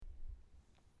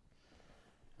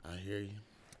hear you.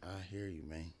 I hear you,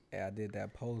 man. Yeah, I did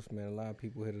that post, man. A lot of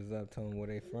people hit us up telling where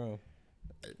they from.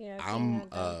 Yeah,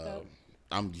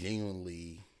 I'm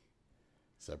genuinely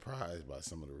surprised by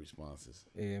some of the responses.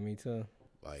 Yeah, me too.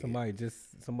 Like somebody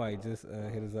just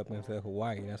hit us up and said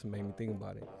Hawaii. That's what made me think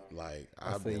about it. Like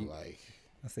I've been like,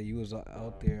 I said you was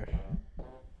out there.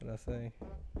 What I say?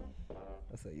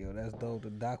 I said, yo, that's dope. The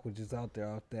doc was just out there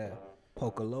off that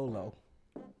Pocololo.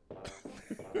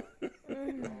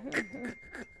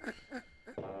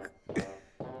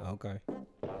 Okay.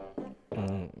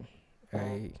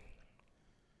 Hey.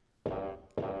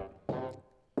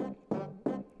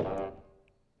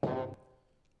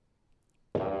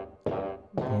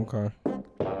 Okay.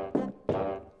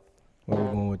 Where we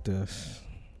going with this?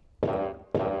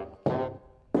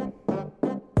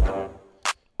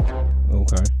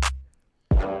 Okay.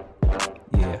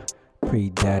 Yeah.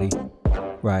 Pre-daddy.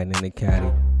 Riding in the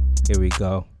caddy. Here we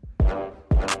go.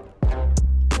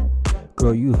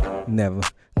 Girl, you never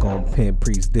gon' pin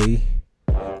Priest D.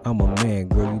 I'm a man,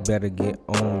 girl, you better get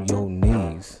on your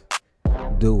knees.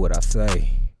 Do what I say.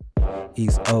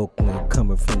 East Oakland,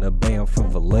 coming from the band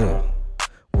from Vallejo,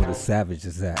 where the savage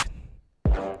is at.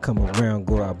 Come around,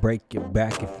 girl, I'll break your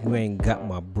back. If you ain't got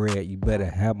my bread, you better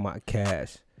have my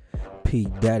cash. P.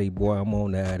 Daddy, boy, I'm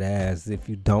on that ass. If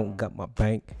you don't got my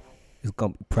bank, it's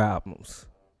gonna be problems.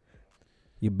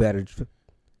 You better...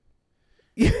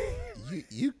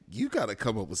 You gotta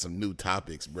come up with some new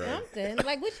topics, bro. Something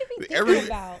like what you be thinking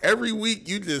about? Every week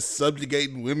you just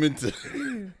subjugating women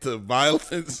to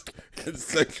violence and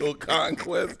sexual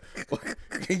conquest.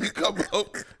 Can you come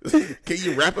up? Can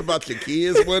you rap about your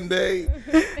kids one day?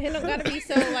 It don't gotta be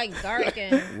so like dark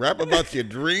and rap about your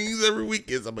dreams every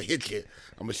week. Is I'm gonna hit you,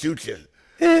 I'm gonna shoot you,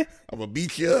 I'm gonna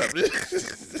beat you up.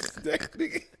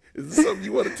 Is this something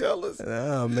you want to tell us?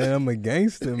 Nah, man, I'm a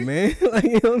gangster, man. Like,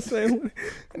 you know what I'm saying?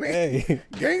 Hey,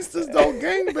 gangsters don't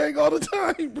gangbang all the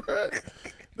time, bro.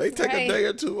 They take a day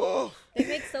or two off. They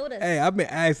make sodas. Hey, I've been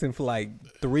asking for like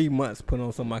 3 months. Put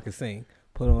on something I can sing.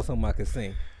 Put on something I can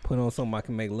sing. Put on something I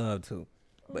can make love to.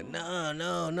 But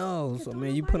no. So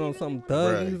man, you put on some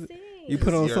thug. You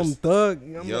put on some thug.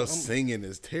 Your singing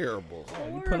is terrible.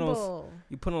 You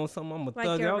put on something I'm a like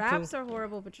thug your out to. Your raps are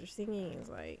horrible, but your singing is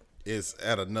like. It's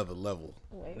at another level.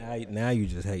 Now you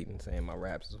just hating, saying my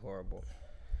raps is horrible.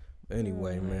 But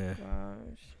anyway, man.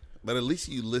 Gosh. But at least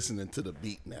you listening to the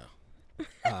beat now.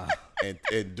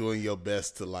 And doing your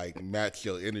best to like match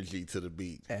your energy to the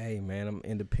beat. Hey man, I'm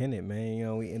independent, man. You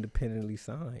know, we independently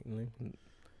signed.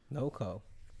 No call.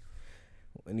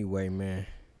 Anyway, man.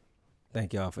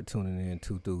 Thank y'all for tuning in.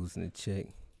 Two Dudes and a Chick.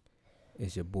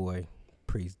 It's your boy,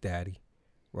 Priest Daddy,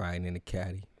 riding in the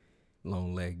caddy,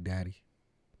 long leg daddy.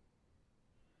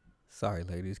 Sorry,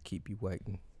 ladies, keep you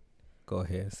waiting. Go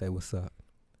ahead and say what's up.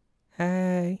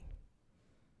 Hey.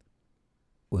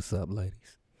 What's up,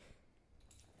 ladies?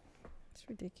 It's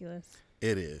ridiculous.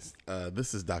 It is.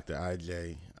 This is Dr.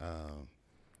 IJ.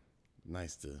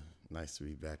 Nice to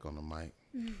be back on the mic.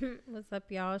 What's up,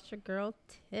 y'all? It's your girl,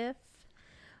 Tiff.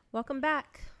 Welcome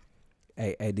back.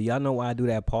 Hey, do y'all know why I do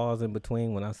that pause in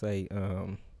between when I say,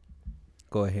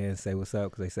 go ahead and say what's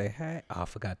up? Because they say, hey. Oh, I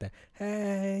forgot that.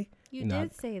 Hey. You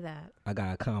did say that. I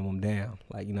got to calm them down.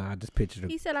 Like, I just pictured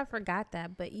He said I forgot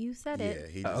that, but you said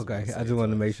it. Okay, I just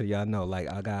wanted to make sure y'all know. Like,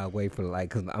 I got to wait for, like,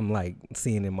 because I'm, like,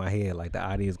 seeing in my head, like, the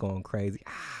audience going crazy.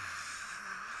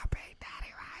 Big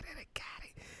Daddy riding a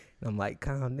caddy. And I'm like,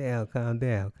 calm down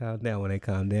when they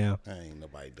calm down. Ain't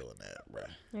nobody doing that, bro.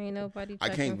 Ain't nobody. I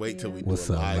can't wait till we do What's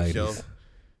a up, live ladies? show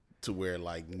to where,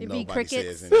 like, nobody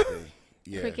crickets. says anything.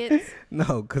 Yeah. Crickets?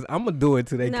 No, because I'm going to do it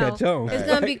till they catch on. It's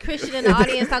going to be Christian in the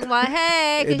audience talking about,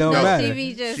 hey, because don't matter.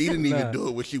 She didn't even do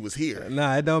it when she was here.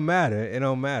 Nah, it don't matter. It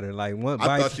don't matter. Like,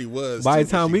 I thought she was. By the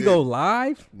time we go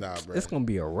live, nah, bro. It's going to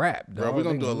be a wrap, dog. Bro, we're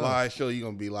going to do a live show. You're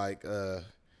going to be like,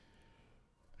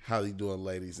 how you doing,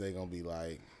 ladies? They going to be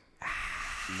like,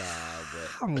 nah, bro.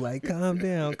 I'm like, calm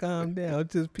down.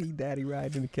 Just P Daddy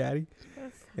riding in the caddy.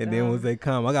 And then once they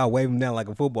come, I got to wave them down like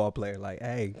a football player. Like,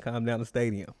 hey, calm down the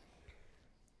stadium.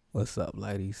 What's up,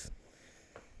 ladies?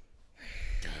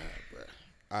 God, bro.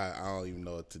 I don't even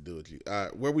know what to do with you.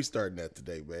 Where we starting at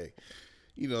today, babe?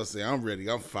 You know what I'm saying? I'm ready.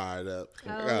 I'm fired up.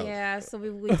 Yeah. So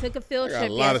we took a field trip yesterday. I got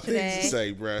a lot of things to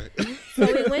say, bro. So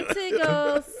we went to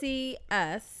go see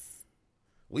Us.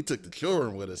 We took the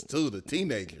children with us, too, the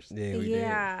teenagers. Yeah, we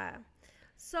did.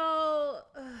 So...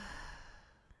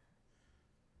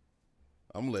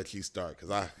 I'm going to let you start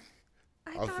because I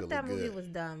thought that movie was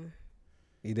dumb.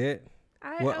 You did?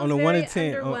 I on the 1 to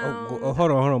 10.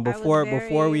 Hold on. Before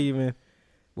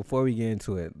we get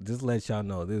into it, just let y'all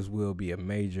know this will be a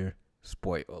major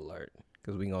spoiler alert.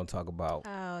 because we gonna talk about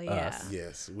Oh yeah. us.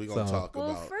 Yes, we're gonna So- talk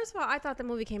Well, about. first of all, I thought the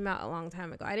movie came out a long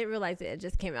time ago. I didn't realize it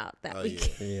just came out that Oh,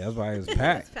 weekend. yeah. Yeah, that's why it was This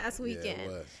packed. past Yeah, weekend. it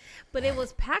was. But it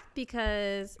was packed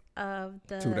because of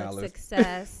the $2.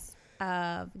 success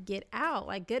of Get Out.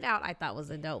 Like Get Out, I thought was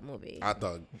a dope movie. I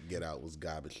thought Get Out was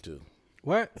garbage too.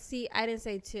 What? See, I didn't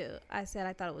say two. I said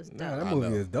I thought it was dope. Nah, that I movie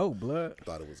know. is dope, blood. I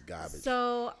thought it was garbage.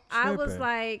 So I was Tripping.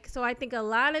 like, so I think a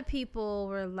lot of people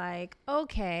were like,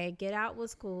 okay, Get Out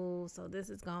was cool, so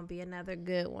this is gonna be another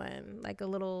good one, like a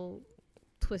little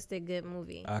twisted good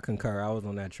movie. I concur. I was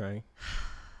on that train.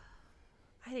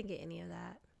 I didn't get any of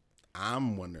that.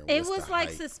 I'm wondering. It what's was the like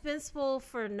hype? suspenseful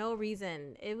for no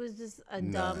reason. It was just a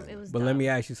dumb. None. It was. But dumb. let me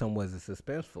ask you something. Was it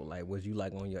suspenseful? Like, was you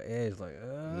like on your edge? Like,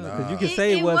 because you Nah. can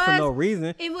say it was for no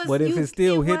reason. It was. But if it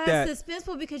still hit that,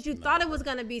 suspenseful because you thought it was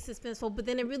gonna be suspenseful, but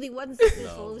then it really wasn't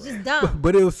suspenseful. It was just dumb.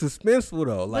 but it was suspenseful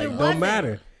though. Like, it don't wasn't.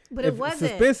 matter. But If it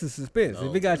wasn't. Suspense is suspense.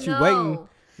 If it got you No. waiting,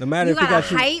 no matter You if it gotta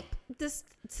got you. hype this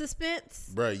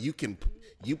suspense. Bruh,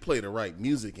 you play the right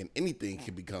music and anything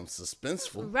can become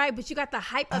suspenseful. Right, but you got the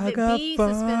hype of I it got being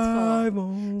 5 suspenseful.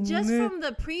 on Just it. from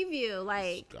the preview,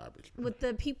 like Garbage. with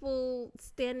the people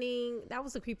standing, that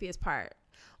was the creepiest part.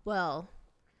 Well,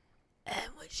 and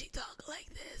when she talked like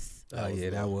this, Oh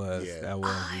yeah, that was a little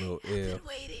I've ill. been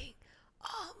waiting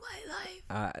all my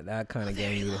life, That kind a of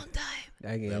very gave me long time,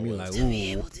 that gave That me was like, to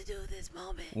be ooh. able to do this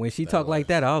moment. When she talked like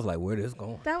that, I was like, where this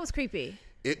going? That was creepy.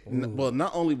 Well,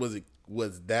 not only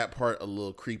was that part a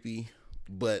little creepy,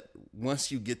 but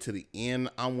once you get to the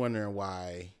end, I'm wondering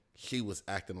why she was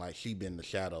acting like she been the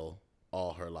shadow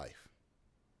all her life.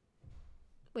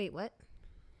 Wait, what?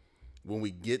 When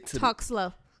we get to Talk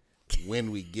slow,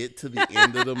 when we get to the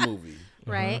end of the movie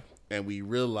right? and we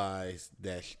realize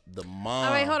that the mom.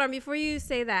 All right, hold on. Before you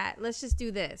say that, let's just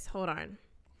do this. Hold on.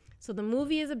 So the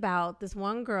movie is about this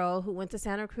one girl who went to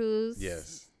Santa Cruz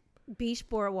Yes. Beach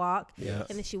Boardwalk, Yes.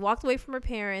 and then she walked away from her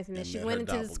parents, and then And she met went her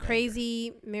into this doppelganger.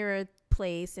 crazy mirror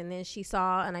place, and then she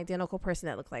saw an identical person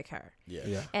that looked like her. Yes.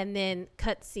 Yeah. And then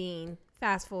cut scene,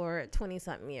 fast forward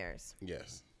 20-something years.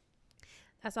 Yes.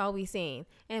 That's all we seen.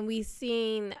 And we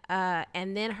seen,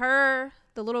 and then her,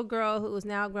 the little girl who was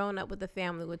now grown up with a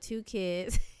family with 2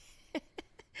 kids.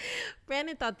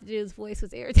 Brandon thought the dude's voice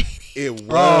was irritating. It was,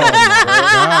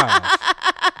 God.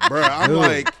 bro. I'm Dude,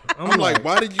 like, I'm I'm like, like-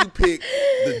 why did you pick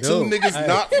the two Dude, niggas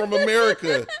not from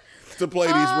America to play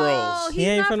these roles? he's He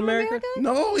ain't not from America?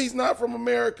 No, he's not from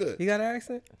America. He got an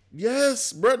accent?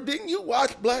 Yes, bro. Didn't you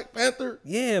watch Black Panther?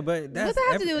 Yeah, but that's What's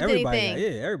that have to do with everybody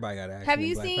anything? everybody got an accent. Have in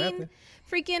you Black seen Panther.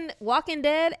 freaking Walking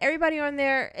Dead? Everybody on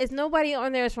there is nobody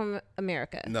on there is from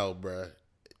America. No, bruh.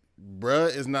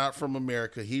 Bruh is not from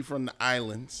America. He from the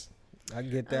islands. I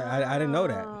get that. I didn't know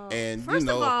that. And First you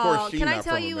know, of all, of course, she can I not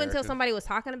tell from you America. until somebody was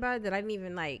talking about it that I didn't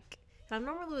even like. I'm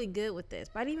normally really good with this,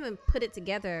 but I didn't even put it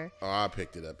together Oh, I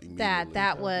picked it up immediately.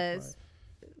 that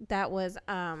was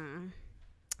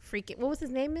freaking what was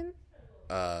his name in?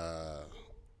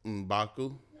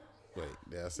 M'Baku. Wait,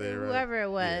 did I say it right? Whoever it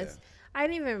was. Yeah. I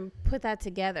didn't even put that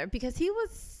together because he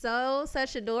was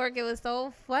such a dork. It was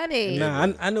so funny.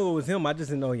 Nah, I knew it was him. I just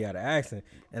didn't know he had an accent.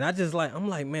 And I just I'm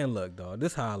like, man, look, dog.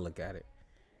 This is how I look at it.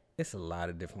 It's a lot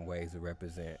of different ways to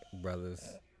represent brothers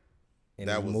in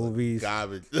That these was movies.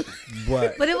 garbage.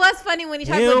 But But it was funny when he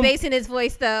tried to Him- put bass in his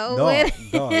voice, though.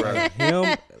 dog, like,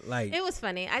 him, like, It was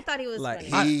funny. I thought he was Like,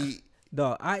 funny.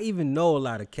 dog, I even know a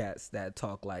lot of cats that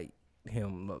talk like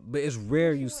him, but it's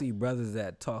rare you see brothers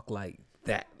that talk like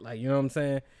that. Like, you know what I'm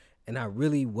saying? And I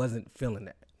really wasn't feeling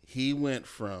that. He went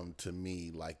from, to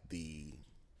me, like the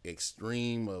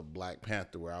extreme of Black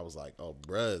Panther, where I was like, oh,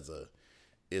 bruh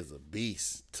is a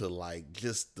beast, to like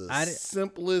just the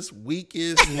simplest,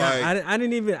 weakest. Like, I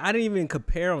didn't even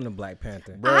compare on the Black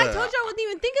Panther. bruh, I told you I wasn't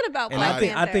even thinking about And Black I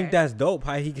think Panther. that's dope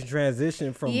how he can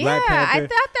transition from yeah, Black Panther I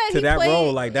thought that to he that played,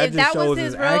 role. Like that if just that shows was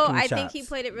his his role, acting I chops. think he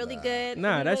played it really good.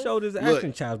 Nah, He that was- showed his Look,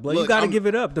 acting chops, blood. You look, got to I'm- give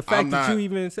it up. The fact I'm that not- you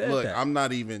even said look, that. I'm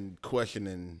not even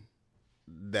questioning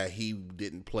that he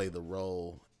didn't play the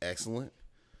role excellent.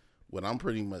 What I'm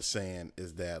pretty much saying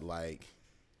is that, like,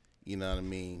 you know what I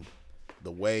mean,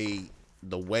 the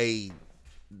way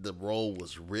the role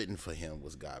was written for him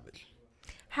was garbage.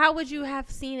 How would you have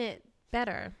seen it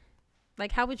better?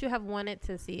 Like, how would you have wanted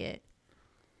to see it?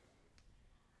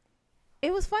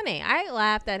 It was funny. I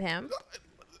laughed at him.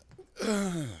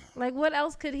 Like, what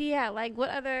else could he have? Like, what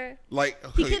other? Like,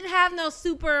 He couldn't have no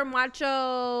super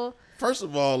macho, first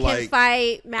of all, can like,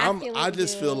 fight, masculine. I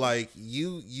just feel dude. like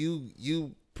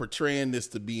you portraying this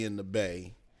to be in the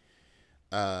Bay.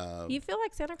 You feel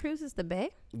like Santa Cruz is the Bay?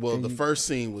 Well, the first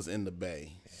scene was in the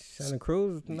Bay. Santa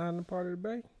Cruz is not a part of the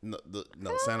Bay. No,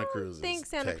 Santa Cruz. I think is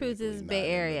Santa Cruz technically is not Bay in the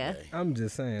Area. Bay. I'm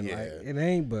just saying, Yeah. like it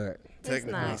ain't, but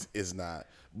Technically, it's not.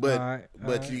 But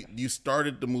Alright, you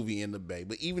started the movie in the Bay.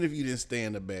 But even if you didn't stay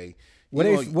in the Bay, what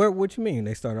you mean?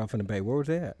 They started off in the Bay. Where was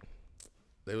they at?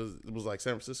 it was like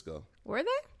San Francisco. Were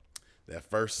they? That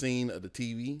first scene of the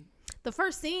TV. The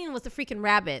first scene was the freaking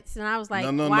rabbits, and I was like,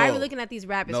 No, "Why are no. we looking at these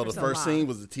rabbits?" No, for the so first long? scene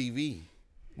was the TV.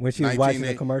 When she was watching the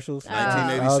 1980 commercials.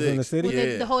 1986. I was in the city. With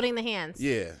Yeah. the holding the hands.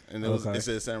 Yeah, and Okay. it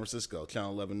said San Francisco,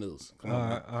 Channel 11 News. Come All on,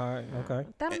 right, all right, okay.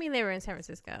 That don't mean they were in San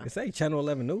Francisco. It say Channel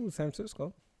 11 News, San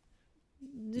Francisco.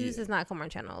 This does not come on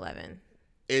Channel 11.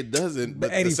 It doesn't,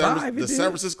 but The 85 the it San did.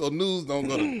 Francisco News don't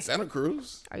go to Santa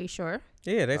Cruz. Are you sure?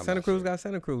 Yeah, that I'm Santa not Cruz sure. got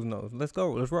Santa Cruz nose. Let's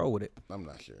go. Let's roll with it. I'm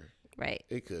not sure. Right.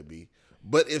 It could be,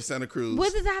 but if Santa Cruz,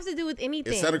 What does that have to do with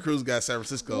anything? if Santa Cruz got San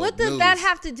Francisco, What does News, that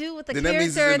have to do with the then that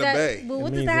means character it's in the that? Bay. Well, It what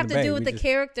does means that in have the to Bay. do We with the just-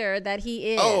 character that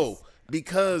he is? Oh,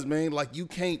 because man, like you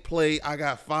can't play I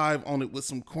Got Five on it with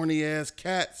some corny ass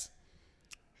cats.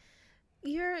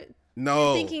 you're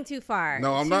No, thinking too far.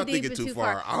 No, I'm not deep thinking and too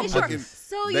far. I'm Sure. looking-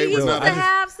 So they you was supposed not- to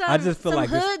have some, I just feel some like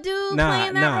this- hood dude Nah,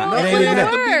 playing that nah, role. it It ain't wouldn't even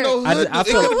have that. Be no worked. I, hood just, I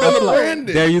dude. feel, It I could've feel been like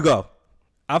Brandon. there you go.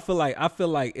 I feel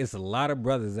like it's a lot of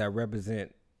brothers that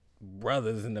represent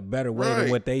brothers in a better way Right. than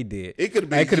what they did. It could've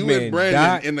been It could've you and been Brandon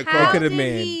Doc. in the It car. could have How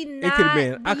been. did he It could have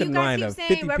been. not- I could you guys line keep up saying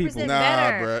 50 people. represent Nah,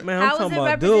 better. bruh. Man, How I'm was talking it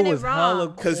about dude represented was wrong? hella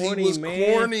Because he corny, was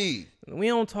man. corny. We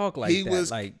don't talk like He that.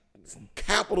 was like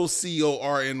Capital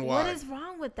CORNY. What is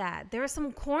wrong with that? There are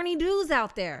some corny dudes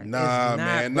out there. Nah, It's not,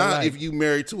 man. but Not like- if you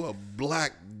married to a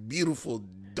black, beautiful,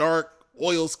 dark,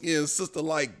 oil skinned sister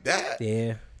like that.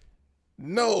 yeah,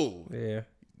 No. yeah.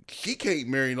 She can't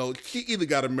marry no. She either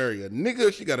got to marry a nigga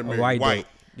or she got to A marry white white. dude.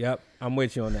 Yep, I'm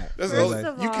with you on that. That's First all.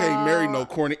 of You can't marry no all,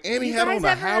 corny. And he You had guys on a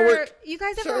ever- Howard. You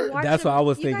guys ever shirt. watch? That's what I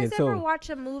was You thinking, guys ever too. watch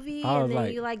a movie I was and then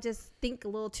like- you like just think a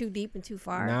little too deep and too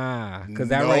far? Nah, because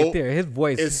that No. right there, his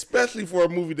voice, Especially for a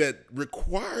movie that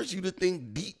requires you to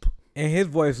think deep. and his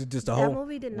voice is just a That whole.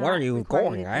 movie did Where are not you require you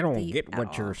going? to I think don't deep get at what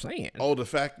all. you're saying. Oh, the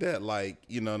fact that, like,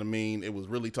 you know what I mean? It was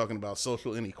really talking about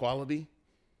social inequality.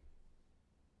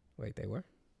 Wait, they were.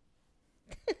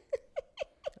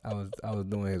 I was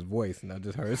doing his voice and I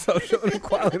just heard social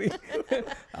inequality.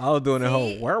 I was doing the whole.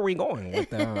 See? Where are we going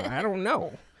with I don't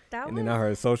know. That And was, then I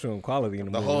heard social inequality in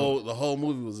the movie. The whole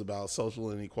movie was about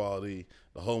social inequality.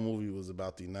 The whole movie was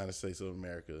about the United States of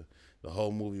America. The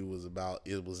whole movie was about,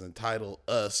 it was entitled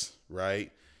Us,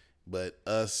 right? But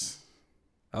Us,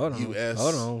 Hold on, US.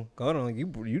 hold on.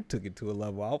 You took it to a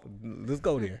level. Let's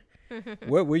go there.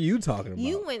 What were you talking about?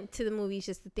 you went to the movies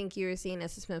just to think you were seeing a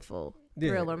suspenseful Yeah.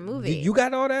 thriller movie. You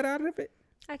got all that out of it?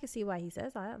 I can see why he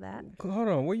says all that. Hold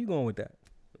on, where you going with that?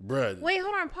 bruh. Wait,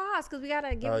 hold on, pause, because we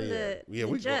gotta give Oh, him the we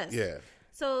go, gist. yeah.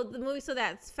 So the movie, so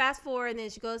that's fast forward, and then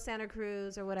she goes to Santa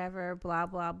Cruz or whatever, blah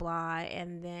blah blah,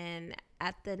 and then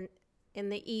in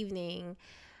the evening,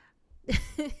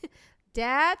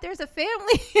 Dad, there's a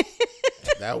family.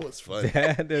 That was funny.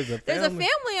 Dad, there's a There's a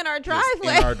family in our Just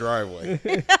driveway. in our driveway.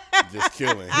 Just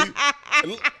killing.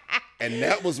 And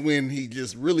that was when he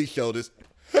just really showed us,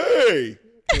 hey,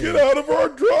 get out of our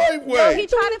driveway. No, he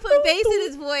tried to put bass in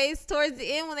his voice towards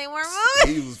the end when they weren't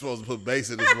moving. He was supposed to put bass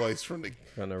in his voice from the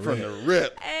From the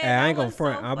rip. Hey, Hey, that I ain't gonna was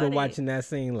front. so I've been funny. watching that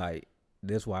scene like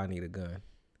this. Why I need a gun.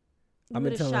 You I've been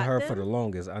would've telling shot her them? for the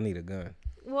longest. I need a gun.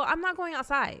 Well, I'm not going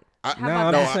outside. I- How No, about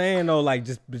I'm that? just saying though, like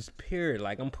just period.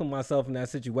 Like I'm putting myself in that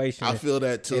situation. I feel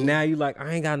that too. And now you like,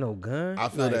 I ain't got no gun. I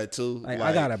feel Like- that too. Like,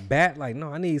 I got a bat. Like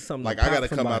no, I need something. Like to I pop gotta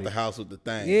come out somebody. the house with the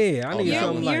thing. Yeah, I need that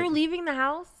something was- like- You're leaving the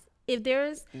house if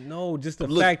there's No, just the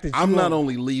Look, fact that I'm you not don't-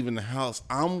 only leaving the house.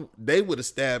 They would have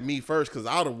stabbed me first because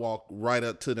I'd have walked right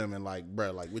up to them and like,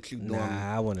 bro, like what you doing?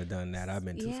 Nah, I wouldn't have done that. I've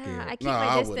been too yeah, I scared. keep Nah, my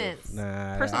I would've. distance.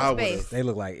 Nah, Personal I would've. space. they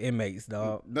look like inmates,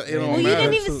 dog. No, it Man, don't Well, you matter.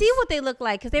 didn't even suits. see what they looked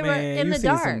like because they were Man, in you the seen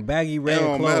dark. some baggy It red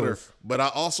don't clothes. matter. But I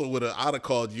also would have. I'd have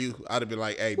called you. I'd have been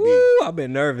like, hey, B. Woo, I've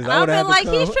been nervous. I I've would been have like, to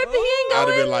come. he's tripping. He ain't I'd have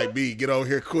going. been like, B, get over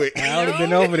here quick. I would have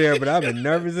been over there, but I've been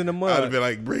nervous in the mud. I'd have been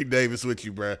like, bring Davis with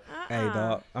you, bro. Hey,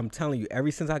 dog, I'm telling you,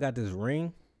 ever since I got this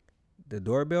ring, the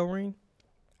doorbell ring,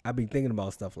 I be thinking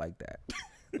about stuff like that.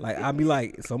 Like, I be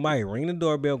like, somebody ring the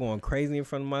doorbell going crazy in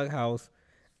front of my house.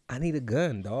 I need a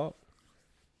gun, dog.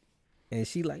 And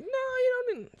she like, no, you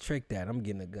don't need trick that. I'm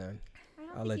getting a gun.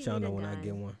 I'll let y'all know when I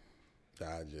get one.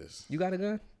 I just, You got a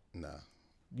gun? nah.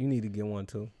 You need to get one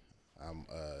too. I'm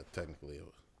technically,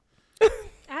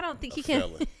 I don't think he a can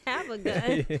felon. have a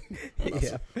gun.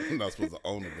 Yeah, I'm not supposed to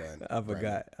own a gun. I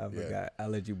forgot. I Yeah. forgot. I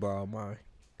let you borrow mine.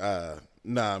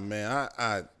 Nah, man. Man,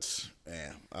 I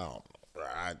don't know. Bro.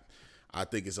 I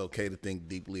think it's okay to think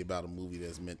deeply about a movie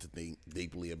that's meant to think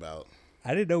deeply about.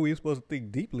 I didn't know we were supposed to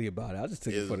think deeply about it. I just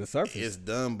took it for the surface. It's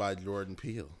done by Jordan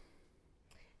Peele.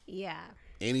 Yeah.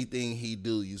 Anything he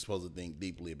do, you supposed to think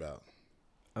deeply about.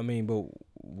 I mean, but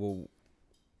well,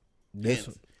 this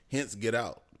Hence Get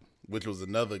Out, which was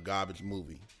another garbage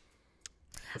movie.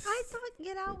 I thought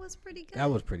Get Out was pretty good. that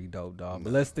was pretty dope, dog.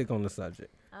 But let's stick on the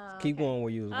subject. Keep going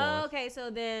where you was going. Oh, okay. So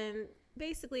then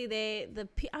basically I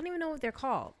don't even know what they're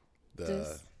called.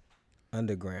 Just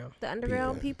Underground. the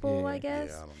underground people, I guess.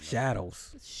 Yeah, I don't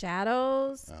know.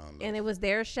 Shadows. I don't know. And it was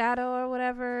their shadow or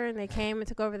whatever. And they came and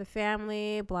took over the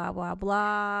family, blah, blah,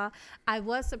 blah. I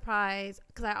was surprised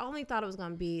because I only thought it was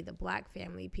going to be the black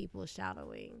family people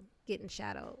getting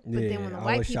shadowed. But then when the I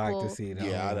white was shocked people to see it.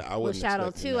 Yeah, I was wasn't shadowed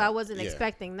expecting too, that. I wasn't Yeah,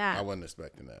 expecting that. I wasn't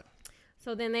expecting that.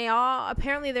 So then they all,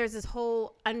 apparently there's this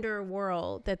whole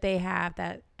underworld that they have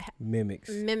that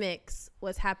mimics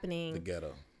what's The happening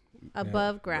ghetto.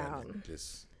 above ground.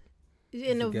 Just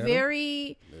In a ghetto?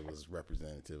 very, it was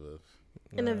representative of.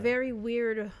 in a very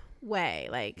weird way.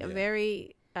 Like a Yeah.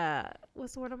 very,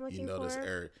 what's the word I'm looking You notice,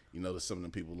 for? you notice some of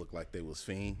them people look like they was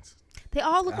fiends. They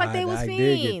all look like they was I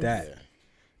fiends. did get that. Yeah,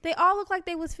 They all look like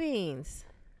they was fiends.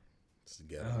 it's the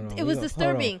ghetto. Hold on, It was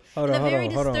disturbing. Hold In on, a very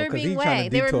hold on, 'cause disturbing he trying way. to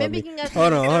They were detour me. mimicking us in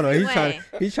Hold a on, hold on.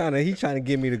 disturbing He's trying to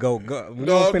get me to go. We No,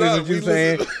 gonna finish no, what you we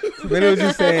saying. listen- Finish what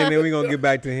you saying, then we gonna get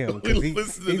back to him. 'Cause We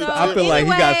listen to So I feel like he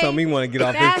got anyway, something he want to get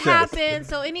off that his chest. happened.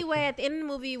 So anyway, at the end of the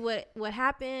movie, what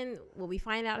happened? What we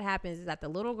find out happens is that the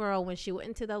little girl, when she went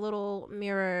into the little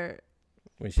mirror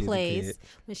When she's a place kid.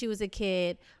 when she was a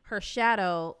kid, her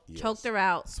shadow Yes. choked her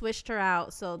out, switched her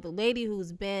out. So the lady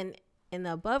who's been in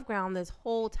the above ground this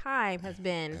whole time has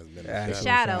been Has been Yeah, a the Shadow.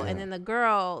 shadow, Yeah. and then the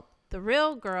girl, the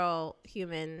real girl,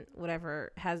 human,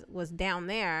 whatever, was down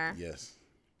there, Yes.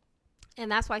 and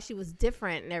that's why she was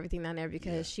different and everything down there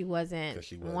because Yeah. she wasn't 'Cause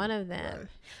she wasn't, one of them. right.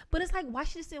 But it's like, why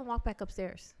she just didn't walk back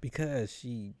upstairs? Because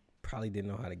she probably didn't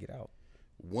know how to get out.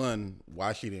 One,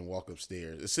 why she didn't walk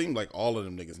upstairs. It seemed like all of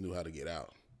them niggas knew how to get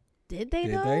out. Did they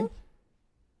Did though? they?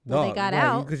 Well, they got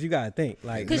out. Because you got to think.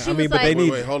 Like, 'Cause she I mean, was but they like-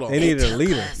 need, Wait, hold on. they needed a It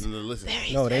leader. took us No, listen.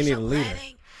 No, they need a leader.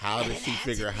 How did she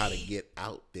figure out how to get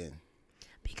out then?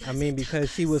 I mean,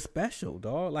 because she was special,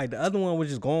 dog. Like the other one was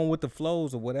just going with the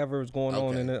flows or whatever was going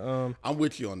on in the I'm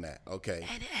with you on that. Okay.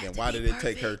 Then why did it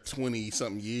take her 20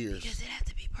 something years? it had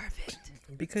to be perfect.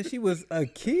 because she was a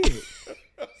kid.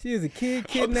 She was a kid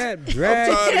kidnapped, I'm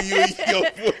dragged. tired of you and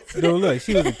your voice. No, look,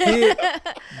 she was a kid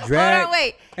dragged. Hold on,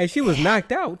 wait. And she was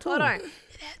knocked out too. Hold on. It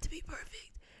had to be perfect,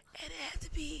 and it had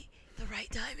to be the right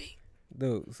timing.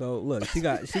 Dude, so look, she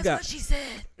got That's what she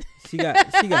said. she got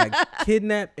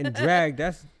kidnapped and dragged.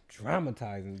 That's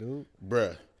traumatizing, dude.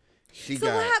 Bruh. She So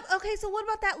got. what happened? Okay, so what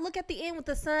about that look at the end with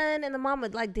the son and the mama?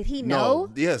 Like, did he No,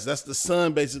 know? yes, that's the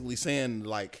son basically saying,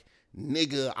 like,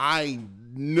 nigga, I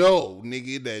know,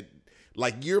 nigga, that,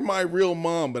 like, you're my real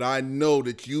mom, but I know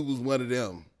that you was one of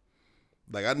them.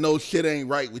 Like, I know shit ain't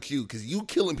right with you because you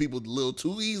killing people a little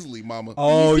too easily, mama.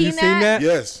 Oh, You you seen seen that? that?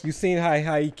 Yes. You seen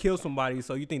how he killed somebody?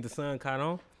 So you think the son caught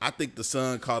on? I think the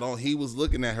son caught on. He was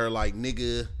looking at her like,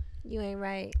 nigga, You ain't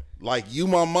right. like, you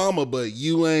my mama, but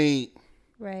you ain't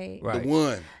Right. Right. the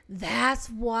one. That's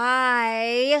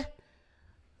why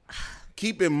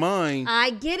Keep in mind,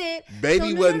 I get it.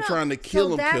 Baby wasn't trying to kill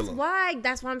so him, That's kill him. why.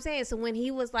 That's what I'm saying. So when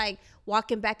he was like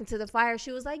walking back into the fire,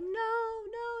 she was like, no.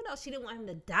 She didn't want him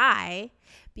to die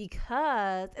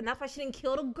because, and that's why she didn't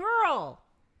kill the girl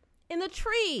in the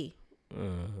tree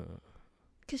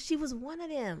because she was one of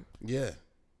them. yeah.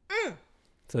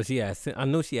 So she had. I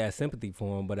know she had sympathy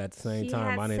for him, but at the same She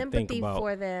time, had I didn't think sympathy about.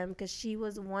 for them because she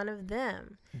was one of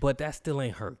them. But that still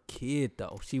ain't her kid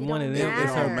though. She It wanted don't them.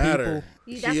 It's It her don't matter.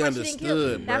 people. That's She why she didn't kill.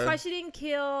 understood, That's bruh. why she didn't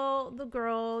kill the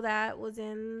girl that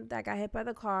got hit by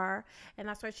the car, and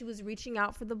that's why she was reaching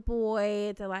out for the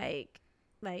boy to like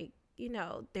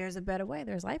there's a better way.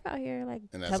 There's life out here. Like,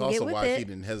 And that's come get also with why it. she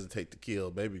didn't hesitate to kill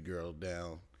baby girl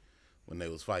down when they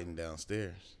was fighting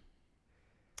downstairs.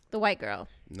 The white girl.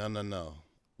 No.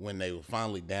 When they were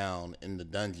finally down in the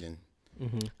dungeon,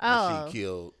 Oh, she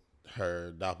killed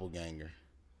her doppelganger.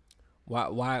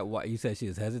 Why? You said she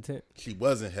was hesitant. She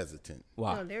wasn't hesitant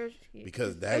Why? no, there's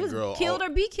because it that was girl killed or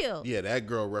be killed. Yeah, that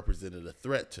girl represented a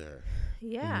threat to her.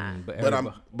 Yeah.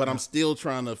 But I'm still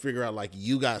trying to figure out, like,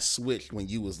 you got switched when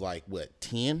you was like what,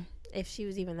 10? If she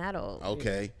was even that old.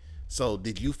 Okay, so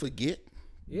did you forget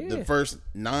Yeah. the first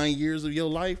 9 years of your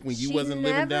life when you She wasn't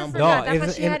living never down forgot. below?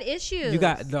 That's why she had issues. You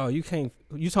got no. You can't.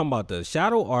 You talking about the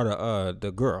shadow or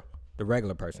the girl, the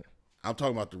regular person? I'm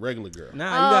talking about the regular girl. Nah, Oh,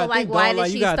 you gotta like, think, why dog, did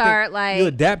like, you she gotta start, think, like- you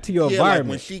adapt to your Yeah, like when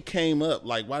environment. she came up,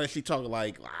 like why did she talk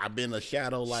like I've been a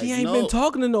shadow? Like She ain't no. been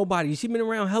talking to nobody. She been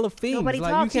around hella fiends. Nobody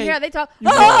like, talks. you You hear can't. they talk. you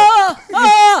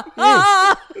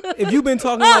If you've been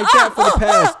talking like that for the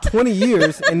past 20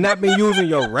 years and not been using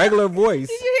your regular voice,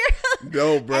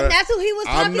 No, bro. And that's who he was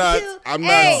I'm talking not- to. I'm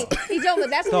hey, not- he told me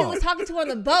that's who he Dog. was talking to on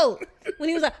the boat when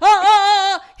he was like,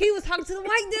 he was talking to the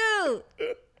white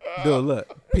dude. dude,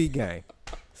 look, P gang.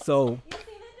 So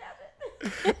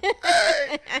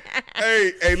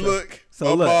Hey, look. so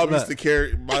my look, mom look. used to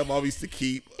carry. My mom used to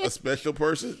keep a special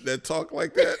person that talked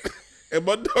like that, and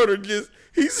my daughter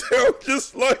he sounds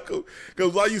just like him.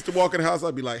 Because I used to walk in the house,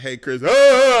 I'd be like, "Hey, Chris."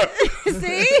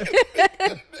 See?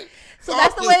 So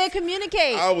that's the way they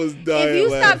communicate. I was dying. If you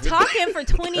stop laughing. talking for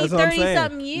 20, That's what I'm 30 saying.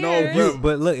 something No, years. bro. you,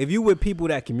 but look, if you with people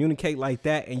that communicate like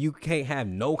that and you can't have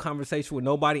no conversation with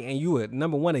nobody, and you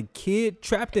number one a kid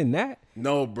trapped in that,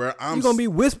 No, bro. you gonna be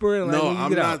whispering. Like, No, when you I'm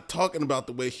get not out. talking about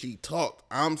the way she talked.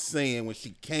 I'm saying when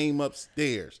she came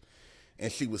upstairs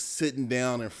and she was sitting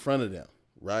down in front of them,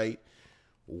 right?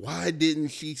 Why didn't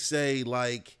she say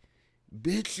like,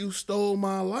 "Bitch, you stole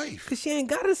my life"? Cause she ain't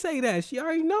gotta say that. She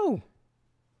already know.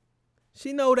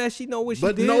 She know that. She know what she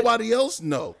But did. nobody else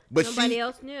know. But Nobody she,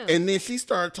 else knew. And then she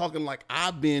started talking like,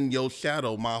 "I've been your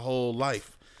shadow my whole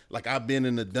life. Like I've been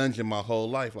in the dungeon my whole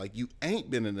life. Like you ain't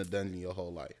been in the dungeon your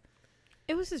whole life."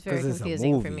 It was just very Cause it's a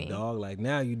confusing movie, for me. dog. Like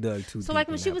now you dug too. So, deep like,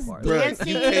 when in she that was part. Bruh, dancing.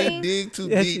 you can't dig too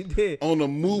Yes, you deep did. on a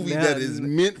movie Nah, that is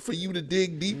meant for you to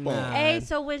dig deep Nah. on. Hey,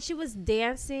 so when she was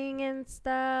dancing and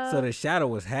stuff. So the shadow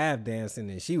was half dancing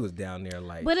and she was down there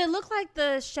like. But it looked like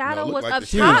the shadow No, it was looked like up the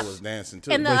shadow top. was dancing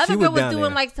too. And the But she other was girl was down doing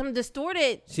there. like some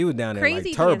distorted. she was down there crazy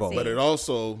like turbo. dancing. But it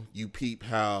also, you peep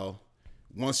how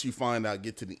once you find out,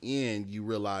 get to the end, you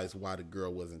realize why the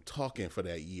girl wasn't talking for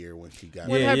that year when she got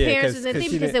When Yeah, her yeah, parents 'cause- was in 'cause thing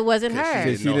she because didn't- it wasn't 'cause she her.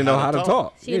 didn't She didn't know how to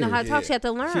talk. She didn't know how to talk. Yeah. She had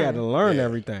to learn. She had to learn Yeah.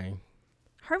 everything.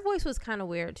 Her voice was kind of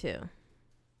weird too.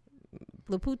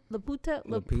 Laputa.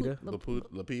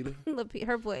 Lapita.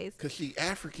 Her voice. Because she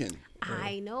African.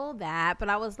 I know that, but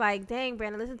I was like, dang,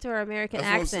 Brandon, listen to her American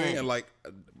That's accent. what I'm saying. Like,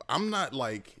 I'm not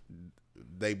like,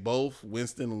 they both,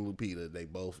 Winston and Lupita, they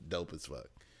both dope as fuck.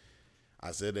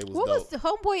 I said they was What was dope. the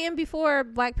Homeboy in before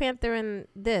Black Panther and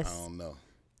this? I don't know.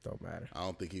 Don't matter. I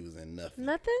don't think he was in nothing.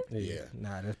 Nothing? Yeah.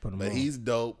 Nah, let's put him But on. he's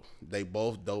dope. They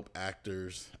both dope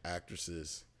actors,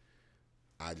 actresses.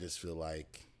 I just feel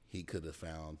like he could have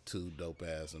found two dope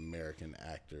ass American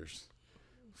actors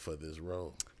for this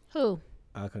role. Who?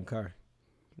 I concur.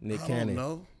 Nick I Cannon.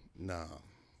 don't know. No.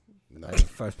 Like the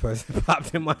first person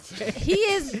popped in my head. He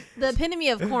is the epitome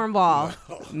of cornball.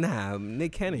 Nah,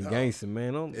 Nick Cannon gangster,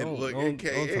 man. Don't talk about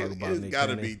It's Nick got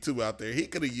to Cannon. be two out there. He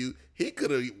could have used. He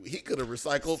could have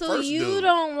recycled So first. you dude.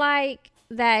 don't like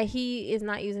that he is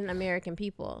not using American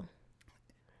people?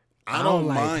 I don't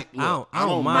like- mind. I don't- Look, I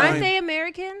don't Mine mind. say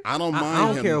American, I don't mind. I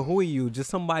don't him. care who you, just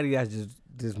somebody that's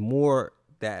just more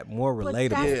more but relatable.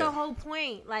 that's Yeah. the whole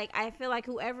point. Like, I feel like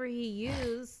whoever he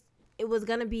used, it was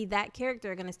gonna be that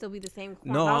character, gonna still be the same.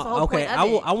 No, that was the whole okay. point of I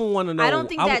it. would want to know. I don't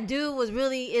think I that would- dude is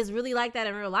really like that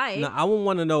in real life. No, I would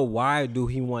want to know why do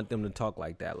he want them to talk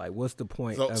like that? Like, what's the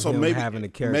point of So him maybe having a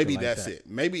character? maybe like that's that? it.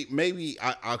 Maybe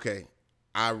I okay.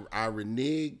 I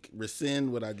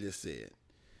rescind what I just said.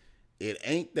 It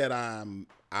ain't that I'm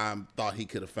thought he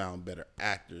could have found better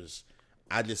actors.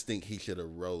 I just think he should have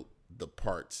wrote the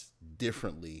parts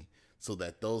differently so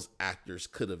that those actors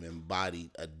could have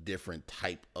embodied a different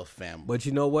type of family. But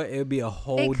you know what? It'd be a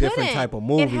whole It different couldn't. type of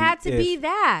movie. It had to be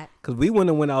that. Because we wouldn't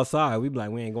have went outside. We'd be like,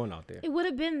 we ain't going out there. It would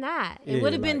have been that. Yeah, It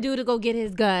would have been like- due to go get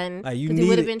his gun. Like, you Because he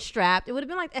would have needed- been strapped. It would have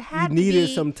been like it You had to needed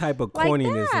be some type of like corniness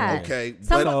in that. there. Okay,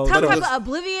 Some but type it was- of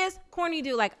oblivious, corny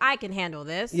dude. Like, I can handle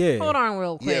this. Yeah. Hold on,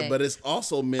 real quick. yeah, but it's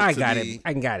also meant I to got be. it.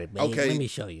 I got it, babe. Okay, Let me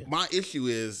show you. My issue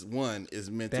is meant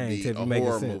Dang, to be Tiff, you a making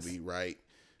horror sense. movie, right?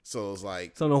 So it's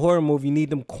like, So in a horror movie, you need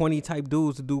them corny type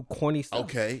dudes to do corny stuff.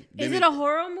 okay, Is then it a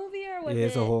horror movie or was Yeah,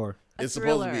 it's a horror. it's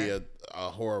supposed to be thriller? a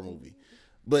horror movie.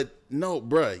 But no,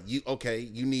 bruh,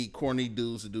 you need corny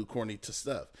dudes to do corny to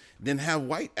stuff. Then have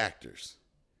white actors.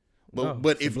 But No,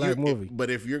 but it's a if black you're movie.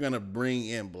 but if you're gonna bring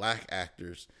in black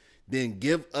actors, then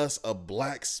give us a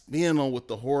black spin on what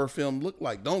the horror film look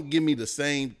like. Don't give me the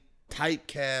same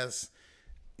typecast,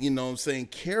 you know what I'm saying,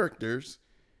 characters,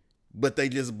 but they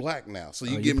just black now. So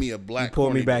you give me a black. You pull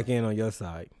me corny back dude. in on your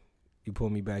side. You pull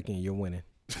me back in. You're winning.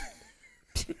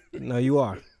 No, you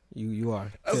are. You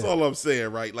are. That's Tiff. all I'm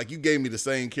saying, right? Like you gave me the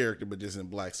same character, but just in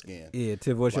black skin. Yeah,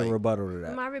 Tiff, what's your Like- rebuttal to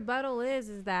that? My rebuttal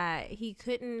is that he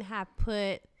couldn't have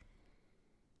put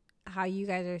how you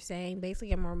guys are saying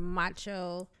basically a more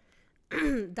macho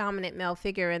dominant male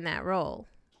figure in that role.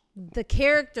 the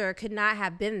character could not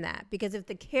have been that, because if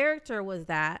the character was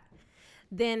that,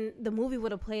 then the movie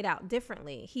would have played out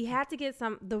differently. He had to get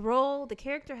the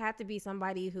character had to be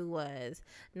somebody who was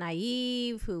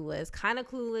naive, who was kind of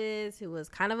clueless, who was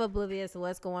kind of oblivious to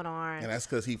what's going on. And that's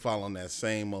because he following that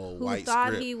same old who white thought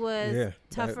script. he was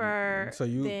tougher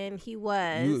than he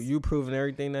was. You proving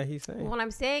everything that he's saying. What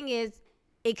I'm saying is,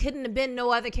 it couldn't have been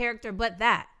no other character but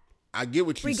that. I get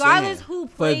what you're saying. Regardless who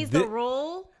plays the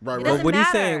role, right, it doesn't what he's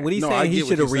matter. saying, No, I he get what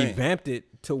should have you're saying. revamped it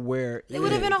to where it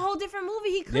would have been a whole different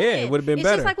movie. He couldn't. Yeah, it would have been it's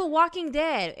better. It's just like with Walking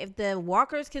Dead. If the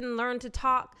walkers can learn to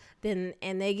talk, then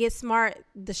and they get smart,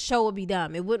 the show would be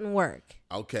dumb. It wouldn't work.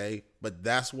 Okay, but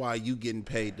that's why you getting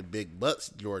paid the big bucks,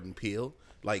 Jordan Peele.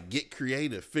 Like, get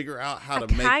creative. Figure out how to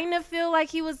make. I kind of feel like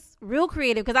he was real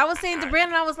creative, because I was saying to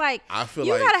Brandon, I was like, I feel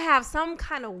you like gotta have some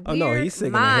kind of weird he's sick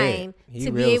in the mind head. He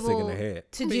to be real sick in able the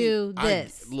head. to do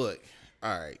this. Look,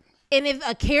 all right. And if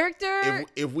a character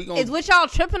If we gonna, is what y'all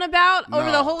tripping about over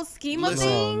No. the whole scheme of Listen,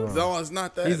 things, no, it's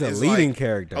not that. He's a It's leading like,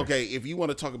 character. Okay, if you want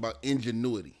to talk about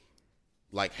ingenuity,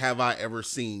 like, have I ever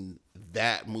seen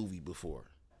that movie before?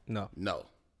 No. No.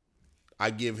 I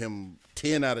give him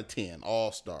 10 out of 10,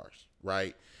 all stars,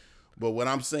 right? But what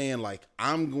I'm saying, like,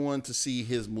 I'm going to see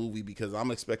his movie because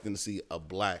I'm expecting to see a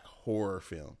black horror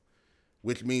film,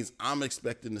 which means I'm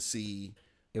expecting to see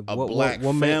a black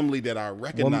family that I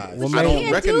recognize. what I made- don't can't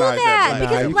do recognize that that Nah,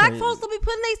 because you black can't. folks will be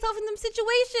putting themselves in them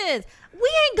situations. We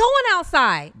ain't going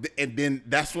outside. And then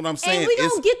that's what I'm saying. And we It's-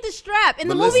 gonna get the strap, and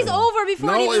the but movie's listen, over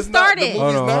before no, it even it's not. The started.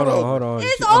 movie's not over. Hold on.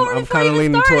 It's I'm- over I'm before kinda it even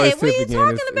leaning towards started. What are Tiff you again.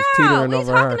 talking It's about? teetering What are you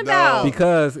over talking her. about?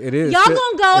 Because it is. Y'all still-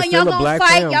 gonna go it's and y'all still a gonna black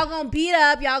fight. film. Y'all gonna beat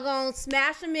up. Y'all gonna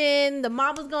smash them in. The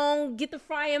mama's gonna get the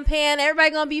frying pan. Everybody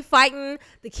gonna be fighting.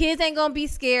 The kids ain't gonna be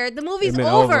scared. The movie's It's been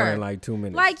over. over in like 2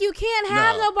 minutes. Like, you can't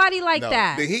have No, nobody like no.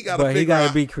 that. Then he gotta But he figure gotta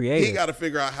out, be creative. He got to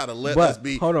figure out how to let But, us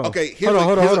be. hold on. Okay, Hold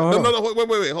on.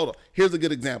 Wait, hold on. Here's a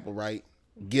good example, right?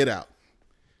 Get Out.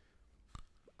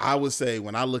 I would say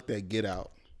when I looked at Get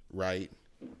Out, right,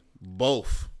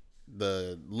 both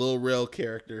the Lil Rel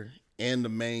character and the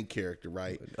main character,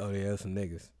 right? Oh yeah, some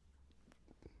niggas.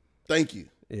 Thank you.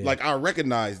 Yeah. Like, I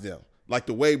recognize them. Like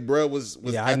the way bruh was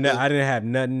Yeah, at I didn't have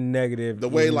nothing negative. the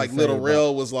way even to like say Little about-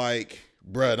 Rel was like,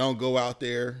 bruh, don't go out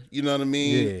there. You know what I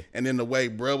mean? Yeah. And then the way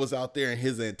bruh was out there and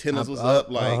his antennas was up,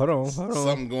 like hold on.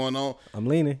 something going on. I'm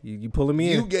leaning. You pulling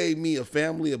me You in? gave me a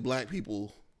family of black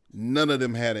people. None of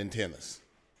them had antennas.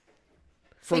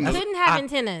 They From the, couldn't have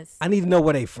antennas. I need to know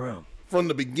where they from. from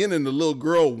the beginning, the little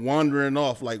girl wandering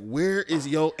off, like, where is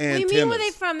your What do antennas? you mean, where they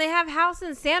from? They have house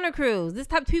in Santa Cruz. This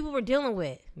type of people we're dealing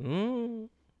with.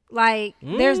 Like,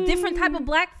 there's different type of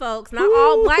black folks. Not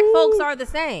all black folks are the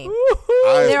same.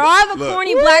 There are the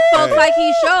corny black folks Hey. like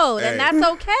he showed, Hey. and that's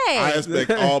okay. I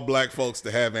expect all black folks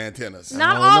to have antennas.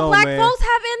 Not I don't all know, black man. folks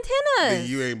have Then antennas.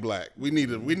 you ain't black. We need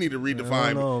to I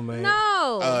redefine. don't know, man.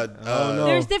 No. know.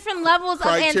 There's different levels of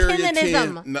Criteria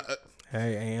antennanism. 10. No,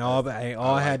 Hey, ain't all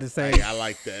had the same. I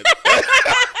like that.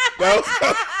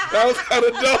 that was kind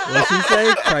of dope. What you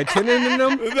say? Criterion in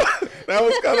them? That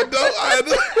was kind of dope. I had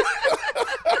to,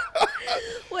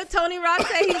 What Tony Rock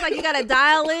said, he was like, you gotta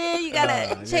dial in, you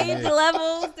gotta change the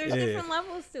levels. There's Yeah. different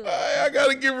levels to it. I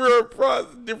gotta give her a prize.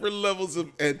 Different levels of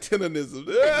antennanism.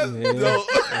 That's dope.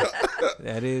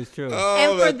 That is true. Oh,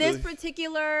 And for that's this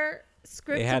particular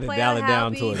script They had to to play dial out it how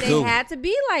down it to be, a they two. had to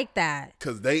be like that.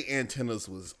 Cause they antennas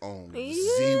was on Yeah.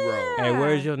 zero. Hey,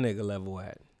 where's your nigga level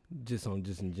at? Just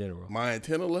in general. My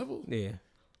antenna level? Yeah.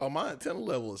 Oh, my antenna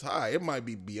level is high. It might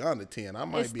be beyond a 10. I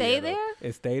might It be stay at a- there?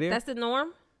 It stay there? That's the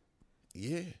norm?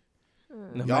 Yeah.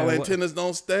 No Y'all matter what- antennas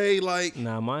don't stay like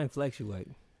Nah, mine fluctuate.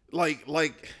 like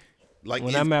When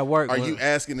is- I'm at work, Are when- you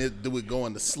asking it? Do it go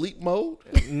into sleep mode?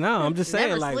 No, I'm just saying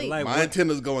Never like sleep. like My what,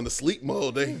 antennas go into sleep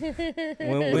mode. They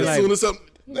when as like soon as something.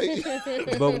 They,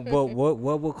 but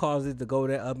what will cause it to go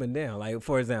that up and down? Like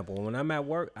for example, when I'm at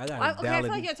work, I gotta Okay, I dial feel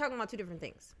it. like you're talking about two different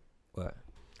things. What?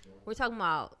 We're talking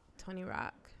about Tony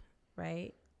Rock,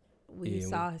 right? We Yeah,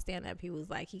 saw his stand up. He was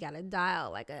like, he got a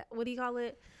dial, like a, what do you call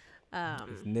it?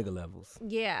 It's nigga levels.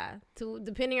 Yeah. To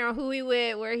depending on who he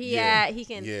with, where he Yeah. at, he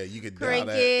can yeah, you could dial crank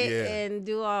that. it Yeah. and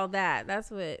do all that. That's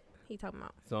what he talking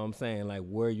about. So I'm saying like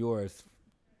where yours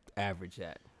average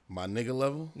at? My nigga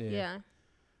level, Yeah.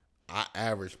 I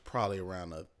average probably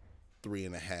around a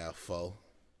 3.5, 4.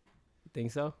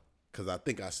 Think so? Cause I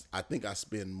think I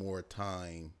spend more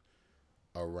time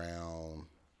around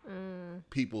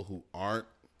people who aren't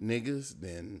niggas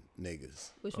than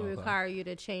niggas. Which would require you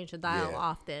to change the dial Yeah.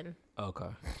 often. Okay.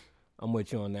 I'm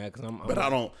with you on that because I'm But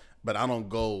I don't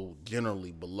go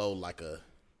generally below like a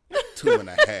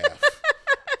 2.5.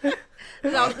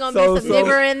 There's always gonna So- be some so-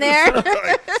 nigger in there.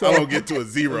 I don't get to a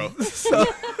 0.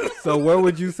 So where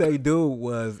would you say dude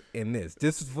was in this?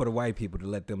 This is for the white people to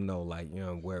let them know, like, you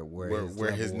know, where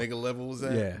his nigga level was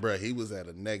at. Yeah. Bruh, he was at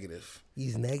a negative.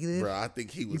 He's negative. Bruh, I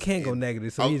think he was. You can't go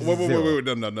negative. So Oh, he's wait, zero.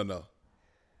 no.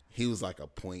 He was like a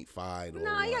 0.5 or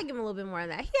No, one. you gotta give him a little bit more than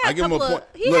that. He I had give a him a couple point.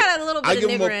 of, he Look, had a little I bit of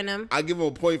give nigger in him. I give him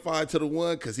a 0.5 to the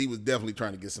 1 because he was definitely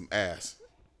trying to get some ass.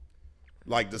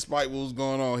 Like, despite what was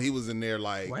going on, he was in there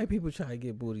like, White people try to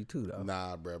get booty too, though.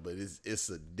 nah, bro, but it's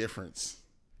a difference.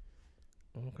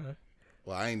 Okay.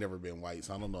 Well, I ain't never been white,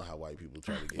 so I don't know how white people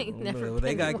try to get Ain't booty. never Well, they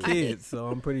been got white. kids, so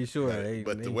I'm pretty sure.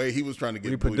 But the way he was trying to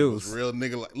get booty was real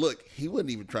nigga. Like, look, he wasn't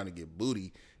even trying to get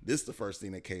booty. This is the first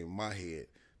thing that came in my head.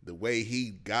 The way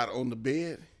he got on the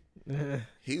bed,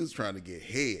 he was trying to get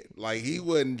head. Like, he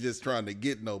wasn't just trying to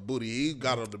get no booty. He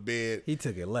got on the bed he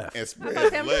took it left. and spread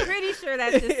I'm his legs. pretty sure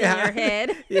that's just in your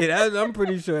head. Yeah, I'm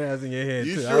pretty sure that's in your head.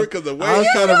 You too. sure? Because the way I was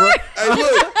he trying to run. hey,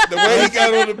 look, the way he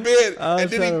got on the bed I was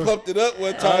and then trying he to- pumped it up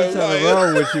one I time. was trying to Like,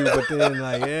 roll with you, but then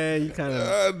like, yeah, you kind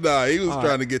of. nah, he was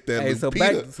trying to get that Hey,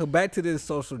 Lupita. so back to this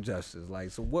social justice.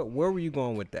 Like, so where were you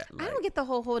going with that? I Like, don't get the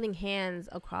whole holding hands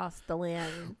across the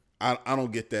land. I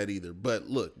don't get that either. But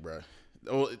look, bro,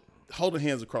 holding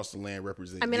hands across the land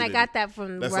represents. I mean, I unity. got that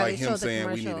from That's where like they him showed the saying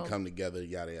we commercial. need to come together,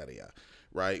 yada yada yada.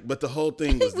 Right, but the whole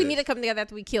thing was We this. need to come together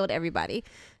after we killed everybody.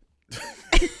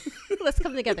 Let's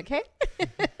come together, okay?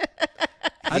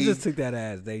 I just took that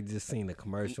as they just seen the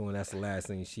commercial and that's the last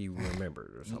thing she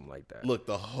remembered or something like that. Look,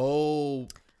 the whole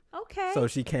Okay. So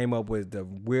she came up with the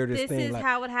weirdest this thing. is Like,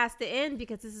 how it has to end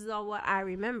because this is all what I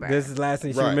remember. this is the last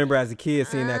thing she Right. remember as a kid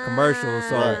seeing that commercial.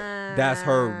 So Right. that's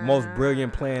her most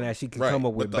brilliant plan that she could come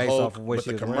up with but the based whole- off of what but she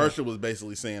the was around. commercial was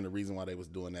basically saying the reason why they was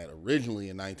doing that originally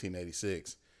in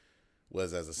 1986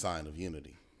 was as a sign of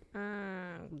unity.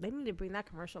 They need to bring that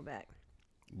commercial back.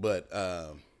 But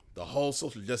the whole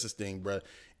social justice thing, bruh,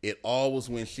 it all was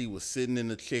when she was sitting in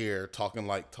the chair talking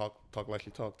like talk like she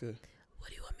talked to. What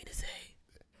do you want me to say?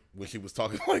 When she was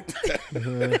talking like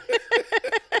that.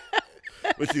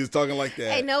 When she was talking like that.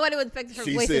 Hey, nobody would expect her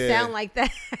She voice to said- sound like that.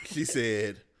 She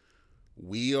said,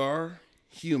 "We are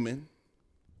human.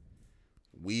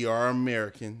 We are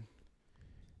American."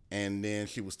 And then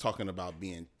she was talking about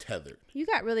being tethered. You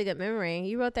got really good memory.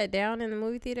 You wrote that down in the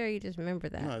movie theater, or you just remember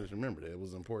that? No, I just remembered it. It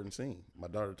was an important scene. My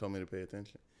daughter told me to pay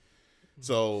attention.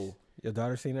 So, Your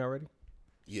daughter seen it already?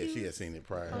 yeah, she had seen it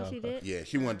prior. Oh, she did? Yeah,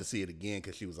 she wanted to see it again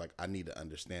because she was like, I need to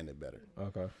understand it better.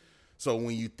 Okay. So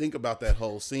when you think about that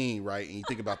whole scene, right, and you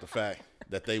think about the fact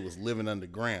that they was living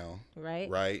underground,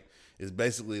 Right. it's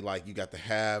basically like you got the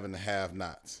have and the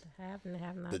have-nots. Have and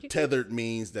have not. The tethered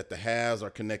means that the haves are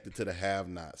connected to the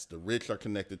have-nots. The rich are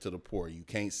connected to the poor. You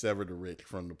can't sever the rich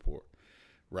from the poor,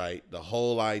 right? The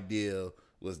whole idea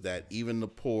was that even the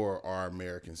poor are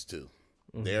Americans too.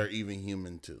 They're even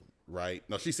human too, right?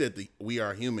 No, she said we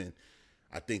are human,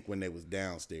 I think, when they was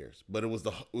downstairs. But it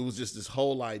was just this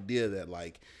whole idea that,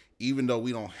 like, even though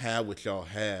we don't have what y'all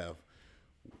have,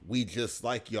 we just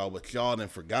like y'all, but y'all done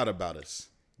forgot about us.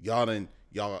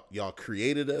 Y'all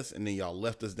created us, and then y'all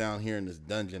left us down here in this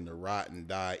dungeon to rot and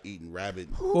die eating rabbit.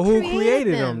 Well, who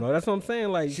created them though? That's what I'm saying.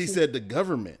 Like She said the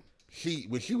government.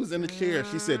 When she was in the chair,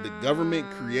 she said the government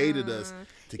created us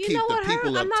to keep the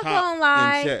people I'm up not top gonna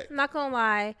lie. in check. I'm not gonna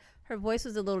lie. Her voice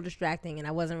was a little distracting, and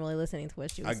I wasn't really listening to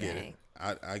what she was I get saying. it.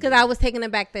 I Because get I it. was taken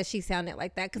aback that she sounded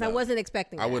like that. Because I No. wasn't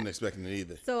expecting. I that. wasn't expecting it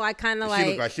either. So I kind of She like.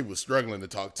 looked like she was struggling to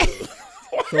talk to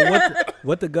so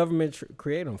what the government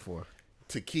create them for?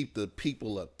 to keep the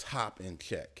people up top in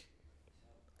check.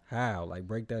 How? Like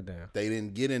break that down. They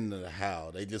didn't get into the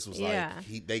how. They just was Yeah.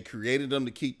 like they created them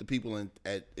to keep the people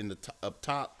up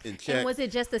top in check. And was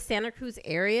it just the Santa Cruz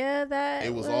area that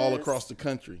It was all across the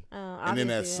country. Oh, And then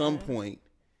at obviously, some yeah. point,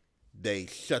 they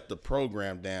shut the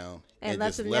program down And and left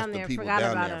just them left down the there, people forgot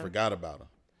down about there and them. forgot about them.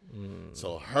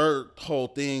 So her whole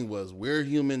thing was, we're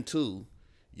human too.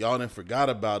 Y'all done forgot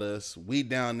about us. We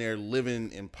down there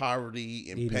living in poverty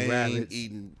and Eating pain, rabbits.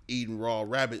 eating raw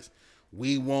rabbits.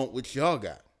 We want what y'all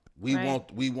got. We Right.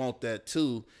 want that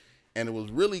too. And it was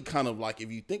really kind of like,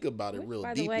 if you think about it real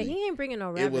By the deeply, way, he ain't bringing no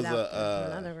it rabbit was out from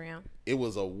the underground. it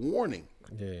was a warning.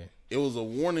 Yeah. It was a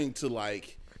warning to,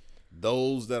 like,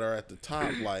 those that are at the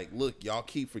top, like, look, y'all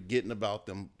keep forgetting about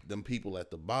them people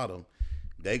at the bottom.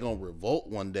 They gonna revolt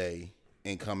one day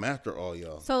and come after all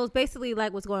y'all. So it's basically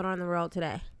like what's going on in the world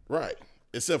today. Right.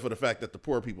 Except for the fact that the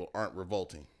poor people aren't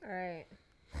revolting. All right.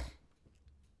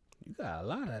 You got a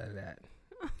lot of that.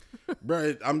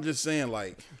 Bro, I'm just saying,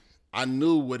 like, I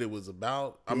knew what it was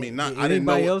about. I mean, not Did I didn't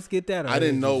know anybody else get that? Or I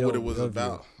didn't is know your- what it was your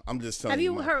about. view? I'm just telling Have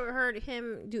you my- heard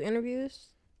him do interviews,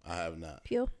 I have not.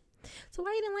 Peel? So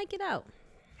why you didn't like Get Out?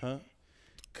 Huh?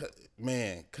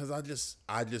 Cause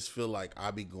I just feel like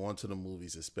I be going to the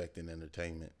movies expecting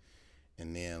entertainment,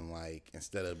 and then like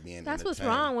instead of being That's what's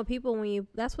wrong with people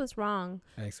that's what's wrong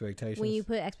Expectations. when you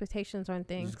put expectations on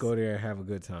things. Just go there and have a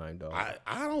good time, dog.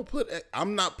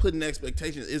 I'm not putting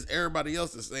expectations. It's everybody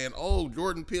else that's saying, "Oh,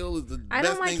 Jordan Peele is the I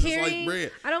best don't like thing hearing. since sliced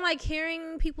bread." I don't like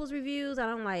hearing people's reviews. I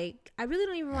really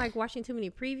don't even like watching too many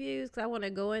previews because I want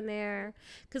to go in there.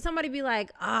 Because somebody be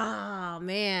like, "Oh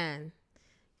man,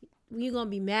 you gonna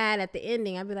be mad at the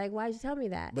ending?" I'd be like, "Why'd you tell me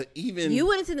that?" But even You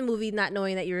went into the movie not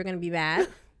knowing that you were gonna be mad.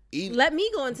 Let me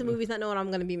go into movies not knowing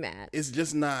I'm gonna be mad. it's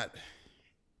just not.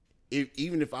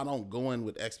 Even if I don't go in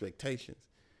with expectations,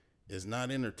 it's not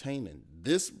entertaining.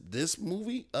 This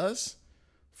movie, Us,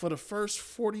 for the first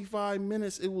 45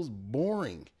 minutes, it was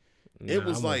boring. It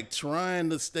was like trying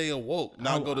to stay awoke,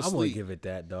 not go to I won't sleep. give it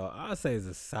that, dog. I'll say it's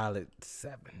a solid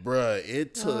 7. Bruh,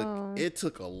 it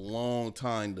took a long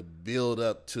time to build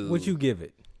up to. What you give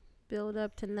it? Build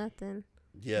up to nothing.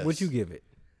 Yes. What you give it?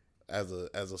 as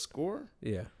a score?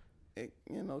 Yeah.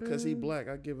 Because he black,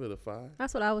 I give it a 5.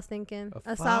 That's what I was thinking.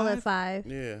 A A solid 5?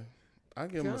 5. Yeah, I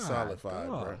give him a God, solid 5,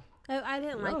 dog. bro. I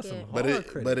didn't like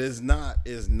it. But it's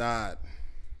not,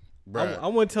 bro. I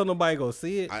wouldn't tell nobody go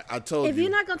see it. I told If you.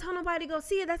 you're not gonna tell nobody to go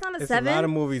see it, that's not a It's 7. a lot of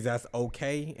movies that's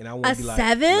okay, and I A won't be like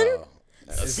 7? No.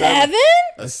 A 7?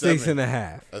 A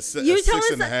 6.5. You're a telling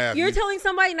 6.5. you're telling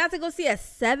somebody not to go see a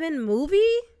 7 movie?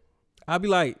 I'll be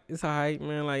like, it's alright,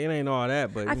 man. Like it ain't all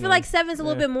that, but I feel like 7's a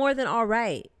little bit more than all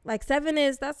right. Like 7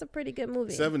 that's a pretty good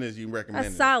movie. 7 is you recommend.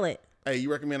 A solid. Hey,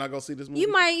 you recommend I go see this movie?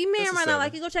 You may or That's a might not 7.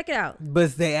 like it. Go check it out.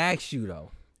 But they ask you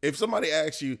though. If somebody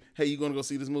asks you, "Hey, you gonna go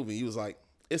see this movie?" You was like,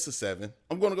 "It's a 7."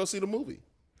 I'm gonna go see the movie.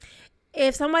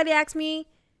 If somebody asks me,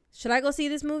 should I go see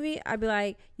this movie? I'd be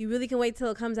like, you really can wait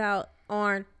till it comes out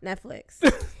on Netflix.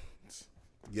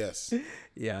 Yes.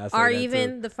 Yeah, I say Or that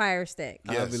even too. The Fire Stick.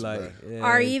 I'll be Yes, like, bruh. yeah.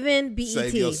 Or even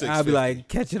Save your BET. 6. I'll be like,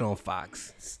 catch it on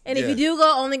Fox. And if Yeah. you do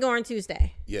go, only go on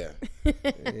Tuesday. Yeah.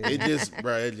 It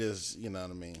just, you know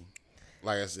what I mean?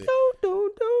 Like I said.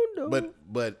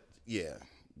 But yeah,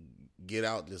 Get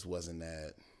Out just wasn't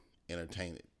that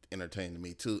entertaining to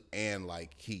me too. And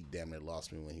like he damn near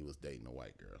lost me when he was dating a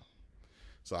white girl.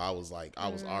 So I was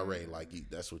already like,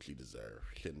 that's what you deserve.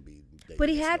 Shouldn't be dating. But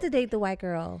he this had to low. date the white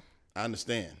girl. I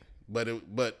understand.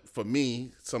 But for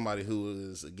me, somebody who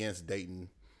is against dating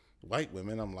white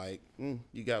women, I'm like,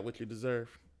 you got what you deserve.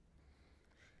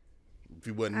 If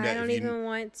you wasn't I don't even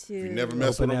want to. if you never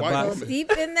mess Open with a that white box. woman.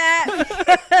 Deep in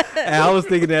that. And I was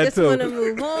thinking that Just too. want to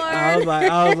move on. I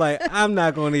was like, I'm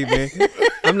not gonna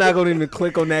even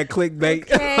click on that clickbait.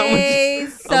 Okay,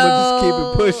 so I'ma just keep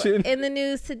it pushing. In the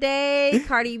news today,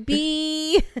 Cardi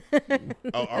B.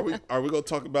 Oh, are we gonna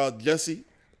talk about Jesse?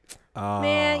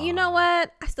 Man, you know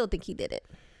what? I still think he did it.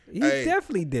 He Hey.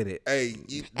 definitely did it. Hey,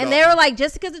 And they were like,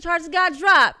 just because the charges got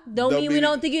dropped, don't mean we mean-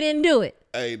 don't think you didn't do it.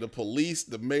 hey, the police,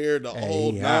 the mayor, the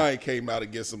whole yeah. 9 came out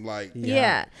against him. Like,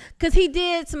 Yeah, because he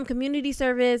did some community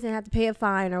service and had to pay a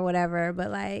fine or whatever.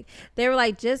 But like, they were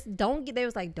like, don't get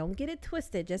it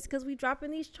twisted. Just because we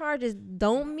dropping these charges,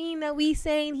 don't mean that we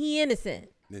saying he innocent.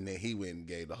 and then he went and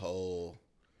gave the whole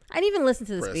I didn't even listen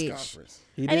to the press speech. conference.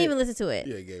 He I didn't did. even listen to it.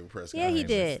 Yeah, he gave a press Yeah, he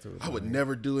conference. did. I would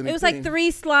never do anything. It was like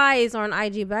 3 slides on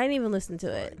IG, but I didn't even listen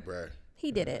to it. Bruh,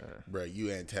 He did it.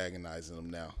 you antagonizing them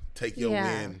now. Take your Yeah.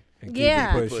 win. And keep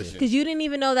Yeah, it pushing. because you didn't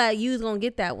even know that you was gonna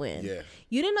get that win. Yeah.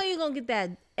 You didn't know you was gonna get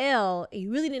that L, and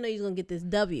you really didn't know you was gonna get this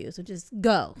W. So just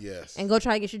go. Yes. And go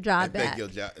try to get your job And back.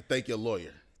 thank your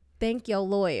lawyer. Thank your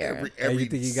lawyer. Hey, you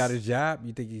think he got his job?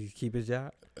 You think he can keep his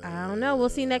job? I don't know. We'll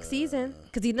see next season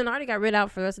because he done already got rid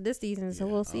out for the rest of this season. So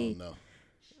we'll I see. don't know.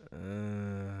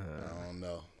 I don't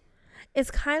know.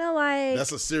 It's kind of like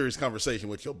That's a serious conversation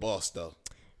with your boss, though.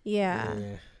 yeah.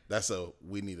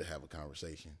 We need to have a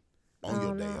conversation on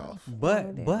your day off.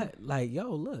 But like, yo,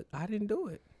 look, I didn't do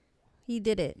it. He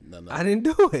did it. No. I didn't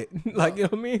do it. Like, you know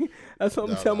what I mean? That's what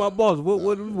I'm telling my boss.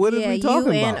 What is Yeah, we you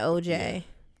talking and about? OJ.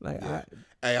 Like,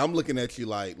 Hey, I'm looking at you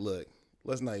like, look,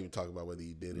 let's not even talk about whether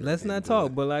you did it. let's not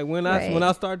talk. But like when Right.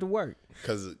 I start to work,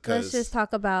 Let's just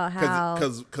talk about how.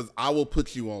 Because I will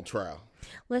put you on trial.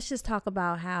 Let's just talk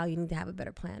about how you need to have a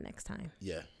better plan next time.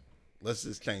 Yeah. Let's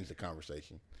just change the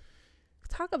conversation.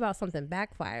 Talk about something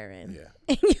backfiring Yeah.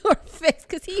 in your face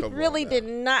because he Come on really now. did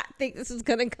not think this was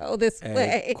gonna go this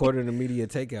way. according to media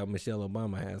takeout, Michelle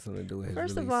Obama had something to do with his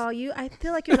First release. of all, I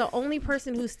feel like you're the only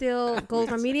person who still goes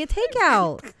on media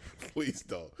takeout. Please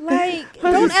don't. Like,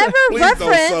 don't ever Please don't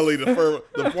reference. sully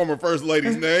the former first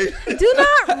lady's name. Do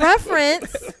not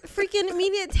reference freaking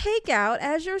immediate takeout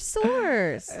as your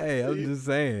source. Hey, I'm just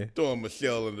saying. Throwing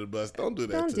Michelle under the bus. Don't do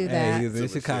that. Don't to do me. that. Hey, he's in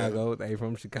To Chicago. They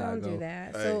from Chicago. Don't do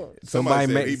that. Hey, So somebody said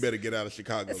Somebody he ma- better get out of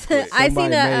Chicago quick. I seen Somebody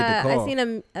made the I call. seen a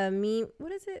meme.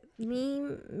 What is it?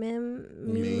 Meme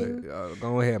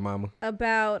Go ahead, mama.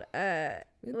 about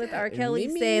with R. that? Kelly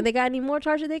Meme? saying they got any more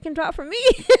charges they can drop for me.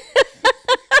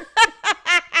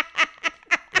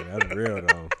 Yeah, that's real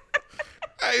though.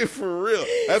 Hey, for real.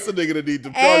 That's a nigga that need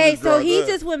to Hey, so dropped he up.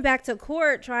 just went back to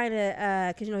court trying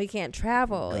to, cause he can't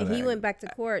travel, and he Good. went back to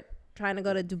court trying to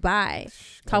go to Dubai,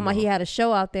 talking about he had a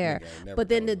show out there. Nigga ain't never But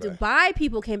then the coming back. Dubai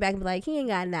people came back and be like, he ain't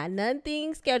got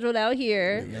nothing scheduled out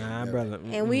here, Nah, brother.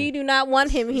 and we do not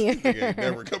want him here. Nigga ain't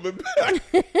never coming back.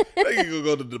 Nigga gonna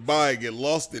go to Dubai and get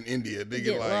lost in India. Nigga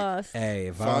Get like, lost. Hey,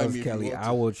 if I Find was me if you Kelly, want I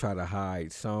to. will try to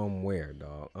hide somewhere,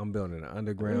 dog. I'm building an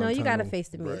underground. No, you gotta tunnel. face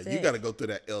the bruh, music. you gotta go through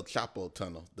that El Chapo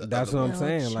tunnel. the That's other what I'm one.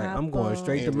 saying. Like I'm going Chapo.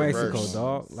 straight to In Mexico, reverse.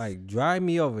 dog. Like drive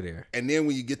me over there. And then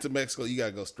when you get to Mexico, you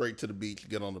gotta go straight to the beach,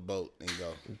 get on the boat, and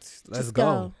go. Let's Just go.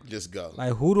 go. Just go.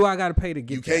 Like who do I gotta pay to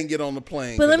get? You that? can't get on the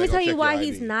plane. But 'cause let they me gonna tell you check why your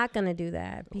he's ID. not gonna do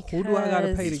that. Because Who do I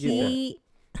gotta pay to get that?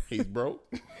 He's broke.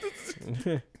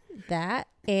 that,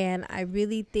 and I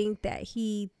really think that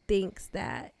he thinks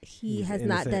that he He's has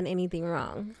not innocent. done anything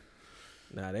wrong.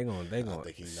 Nah, they gonna. I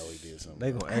think he know he did something.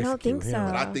 They gonna. I don't execute think him. so.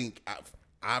 But I think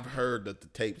I've heard that the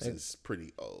tapes is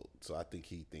pretty old, so I think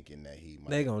he thinking that he might.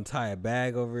 They gonna tie a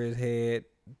bag over his head,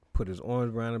 put his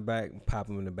arms around the back, and pop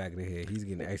him in the back of the head. He's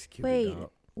getting executed. Wait, dog.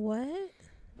 what?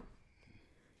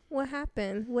 What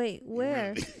happened? Wait,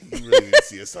 where? You really need to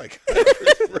see a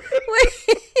psychiatrist. bro.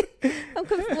 Wait, I'm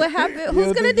confused. What happened? You Who's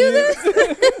don't gonna think do he this?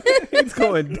 It's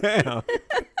going down.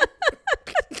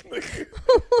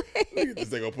 This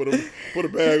they gonna put a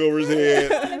bag over his head.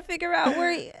 Trying to figure out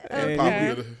where. He, And Pop okay.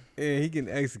 you to Yeah, he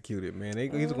getting executed, man.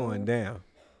 He's going down.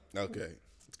 okay,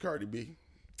 it's Cardi B.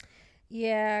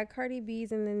 Yeah, Cardi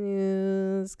B's in the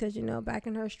news because back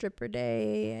in her stripper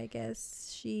day, I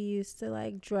guess she used to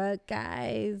like drug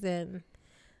guys and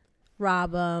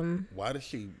rob them. Why did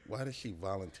she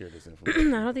volunteer this I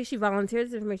information? don't think she volunteered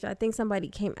this information. I think somebody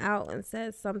came out and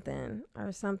said something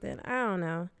or something. I don't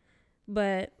know,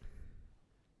 but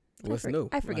What's new?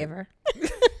 I forgive her.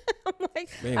 I'm like,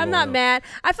 They ain't I'm going not up. mad.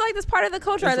 I feel like that's part of the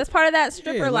culture. That's part of that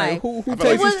stripper Yeah, life. like, who feel takes like-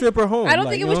 a It was- stripper home? I don't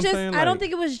Like, think it you was know what just. I'm saying? I don't Like,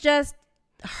 think it was just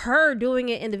her doing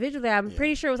it individually. I'm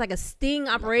pretty sure it was like a sting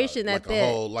operation like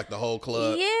the whole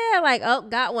club, Yeah, like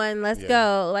got one. Let's Yeah.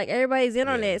 go. Like everybody's in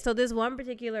on Yeah. it. So this one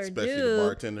particular especially the dude.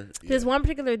 bartender. This Yeah. one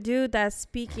particular dude that's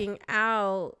speaking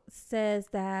out says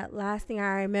that last thing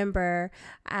I remember,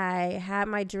 I had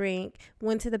my drink,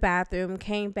 went to the bathroom,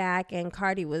 came back, and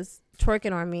Cardi was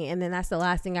twerking on me, and then that's the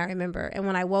last thing I remember. And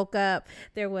when I woke up,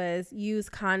 there was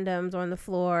used condoms on the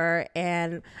floor,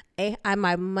 and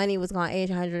my money was gone,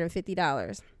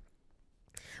 $850.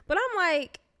 But I'm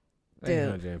like, dude,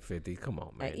 850. Come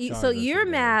on, man. so Charge us you're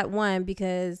again. mad, one,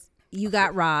 because you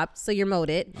got robbed, so you're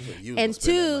moted. So you was and gonna spend that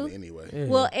two, money anyway. Yeah.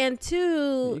 Well, and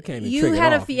two, You can't even you trick it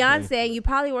had a off. fiance, and you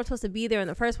probably weren't supposed to be there in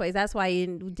the first place. That's why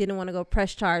you didn't want to go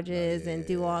press charges and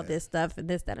do all this stuff and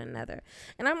this, that, and another.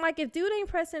 And I'm like, if dude ain't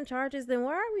pressing charges, then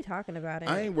why are we talking about it?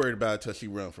 I ain't worried about it till she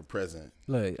run for president.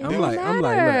 Look, don't I'm like, And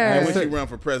matter. when look. she run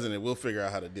for president, we'll figure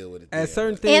out how to deal with it. At then.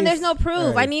 certain things, and there's no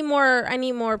proof. hey, I need more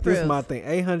proof. This is my thing.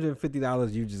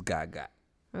 $850 you just got.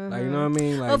 Like, you know what I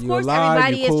mean? Like, of you course, alive,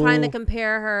 everybody you is trying to cool.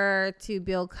 compare her to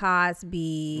Bill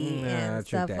Cosby Nah, and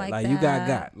trick stuff that. like Like that. you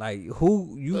got. Like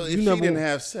who you Well, if you she number didn't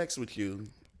have sex with you,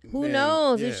 Who then,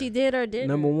 knows yeah. if she did or didn't?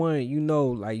 number one,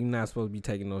 like you're not supposed to be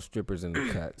taking those strippers in the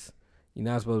cuts. You're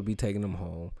not supposed to be taking them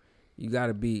home. You got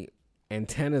to be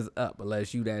antennas up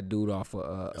unless you that dude off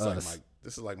of It's us. like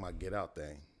this is like my get out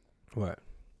thing. What?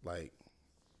 Like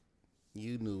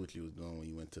you knew what you was doing when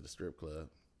you went to the strip club.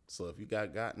 So if you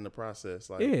got in the process,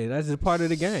 like Yeah, that's just part of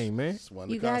the game, man. it's one of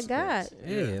You the got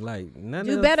consequences. Yeah, like nothing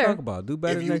Do else better. to talk about. Do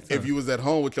better If you next time. if you was at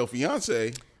home with your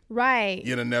fiance, Right.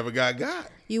 you'd have never got.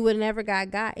 You would never got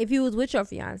if you was with your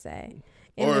fiance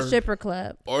in Or- the stripper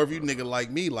club. Or if you nigga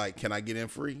like me, like, can I get in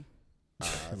free?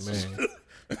 Man,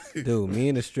 dude, me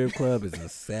in the strip club is a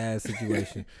sad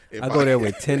situation. If I go I- there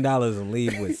with $10 and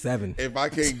leave with $7. If I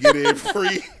can't get in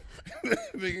free,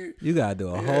 nigga, You gotta do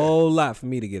a whole lot for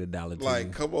me to get $1 to like,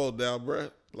 you. come on now,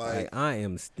 bruh. Like Like, I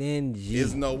am stingy.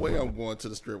 there's no way I'm going to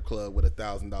the strip club with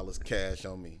 $1,000 cash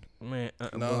on me. Man, No.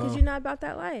 Because you're not about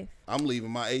that life. I'm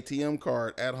leaving my ATM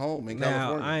card at home in now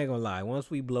California. I ain't gonna lie.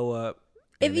 Once we blow up,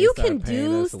 If and they you start can paying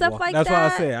do us to stuff walk- like that's that,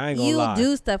 why I said I ain't gonna you'll lie.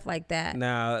 do stuff like that.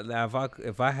 Now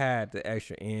if I had the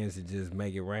extra ends to just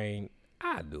make it rain,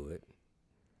 I'd do it.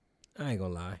 I ain't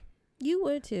gonna lie. You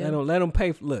would too. Let them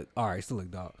pay. Look, all right. So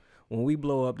look, dog. When we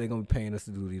blow up, they're gonna be paying us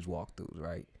to do these walkthroughs,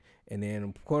 right? And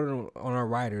then according on our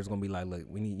writer, it's gonna be like, look,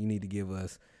 you need to give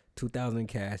us $2,000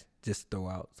 cash just to throw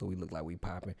out so we look like we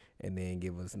popping, and then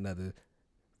give us another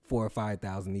 $4,000 or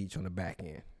 $5,000 each on the back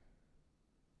end.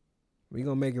 We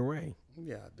gonna make it rain.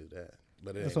 Yeah, I'll do that.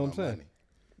 But it That's ain't what my I'm saying. money.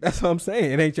 That's what I'm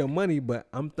saying. It ain't your money, but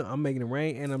I'm making it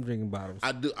rain and I'm drinking bottles.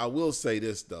 I will say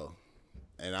this though,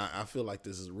 and I feel like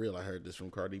this is real. I heard this from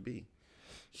Cardi B.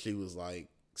 She was like,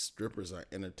 strippers are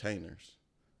entertainers,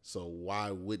 so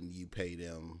why wouldn't you pay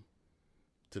them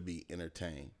to be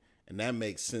entertained? And that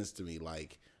makes sense to me.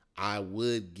 Like, I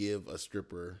would give a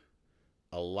stripper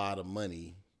a lot of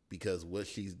money because what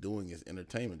she's doing is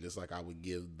entertainment, just like I would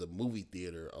give the movie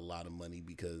theater a lot of money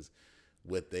because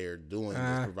what they're doing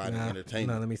is providing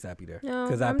entertainment. No, let me stop you there. No,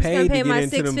 Because I I'm just gonna paid pay to my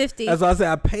get into $6.50. the. That's what I said.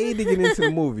 I paid to get into the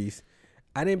movies.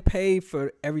 I didn't pay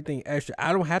for everything extra.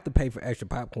 I don't have to pay for extra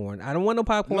popcorn. I don't want no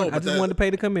popcorn. No, I just wanted to pay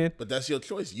to come in. But that's your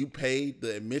choice. You paid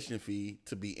the admission fee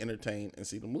to be entertained and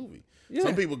see the movie. Yeah,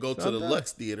 Some people go so to I'm the done.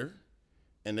 Lux Theater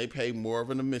and they pay more of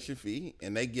an admission fee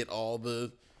and they get all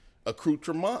the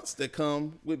accoutrements that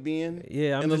come with being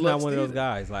Yeah, I'm in the just not Lux one of those Theater.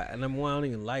 guys. Like, number one, I don't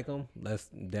even like them. That's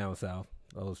down south.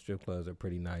 Those strip clubs are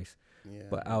pretty nice. Yeah.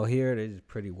 But out here, they're just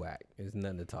pretty whack. There's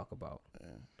nothing to talk about. Yeah.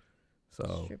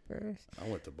 So, Strippers. I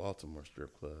went to Baltimore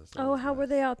strip clubs. That Oh, was how nice. were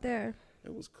they out there?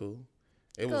 It was cool.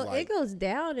 It was It like goes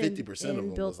down. 50% of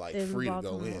them was like free to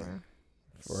go in. Baltimore.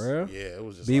 for real? Yeah, it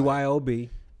was just like, BYOB.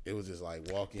 it was just like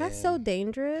walk in. That's so have a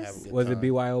dangerous. good Was it time.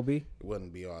 BYOB? It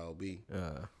wasn't BYOB.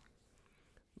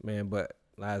 Man, but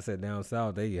like I said, down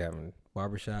south, they having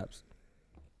barbershops,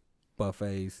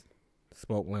 buffets,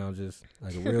 smoke lounges,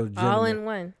 like a real gentleman. All in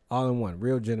one. All in one,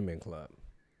 real gentleman club.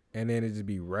 And then it just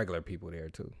be regular people there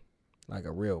too, like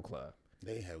a real club.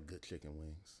 They have good chicken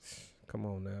wings Come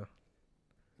on now,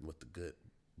 with the good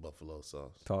buffalo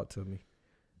sauce. talk to me.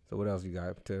 So what else you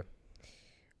got to?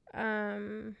 I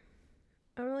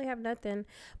don't really have nothing.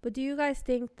 But do you guys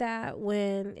think that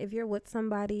if you're with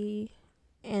somebody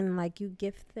and like you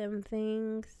gift them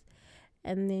things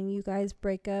and then you guys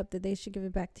break up, that they should give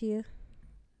it back to you?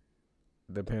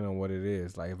 Depending on what it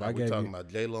is. Like if Are I we gave talking you, about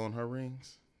J-Lo and her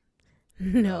rings?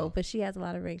 No, but she has a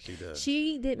lot of rings. She does.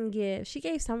 She didn't give. She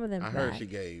gave some of them I back. heard she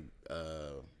gave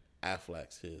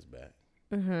Affleck's his back.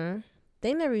 Mm-hmm.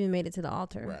 They never even made it to the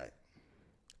altar. Right.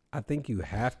 I think you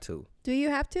have to. Do you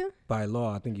have to? By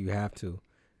law, I think you have to,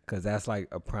 because that's like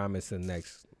a promise in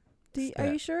next. Are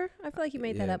step. you sure? I feel like you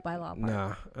made that Yeah. up by law.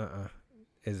 Nah,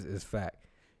 it's fact.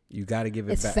 You got to give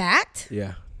it It's back. fact?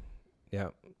 Yeah.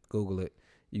 Google it.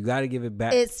 You got to give it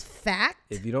back. It's fact?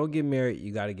 If you don't get married,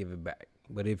 you got to give it back.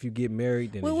 But if you get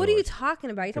married, then Wait, it's what are you yours. talking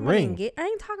about? You The talking about ring. I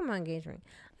ain't talking about engagement.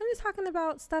 I'm just talking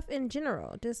about stuff in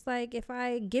general. Just like if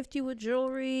I gift you with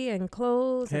jewelry and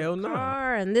clothes Hell and no. a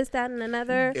car and this, that, and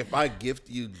another. If I gift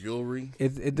you jewelry,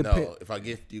 It no. depends. If I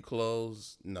gift you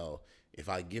clothes, no. If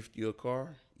I gift you a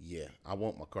car, yeah, I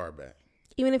want my car back.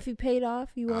 Even if you paid off,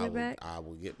 you want it back? I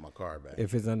will get my car back.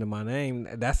 If it's under my name,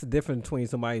 that's the difference between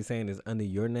somebody saying it's under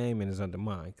your name and it's under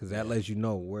mine, because that lets you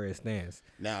know where it stands.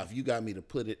 Now, if you got me to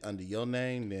put it under your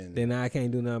name, Then I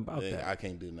can't do nothing about then that. I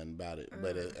can't do nothing about it.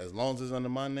 But as long as it's under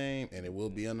my name, and it will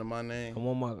be under my I name,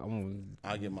 want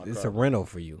I'll get my it's car a back. rental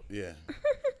for you. Yeah.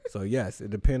 So yes, it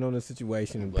depends on the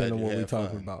situation, I'm glad depending on you what we're had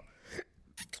talking fun. about.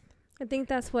 I think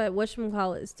that's what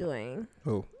whatchamacallit is doing.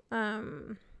 Who?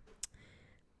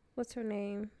 What's her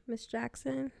name? Miss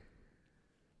Jackson?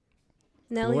 Floyd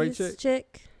Nelly's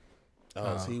chick?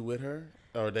 Oh, is he with her?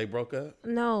 Or they broke up?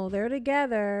 No, they're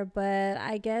together, but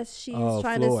I guess she's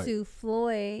trying Floyd. to sue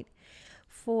Floyd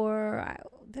for,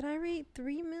 did I read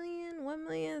 3 million, 1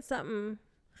 million, something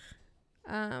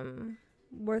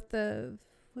worth of,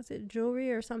 was it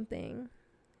jewelry or something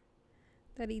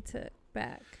that he took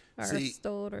back or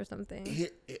stole or something?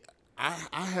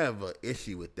 I have an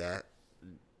issue with that.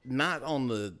 Not on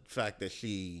the fact that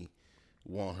she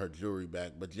want her jewelry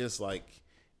back, but just like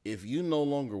if you no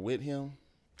longer with him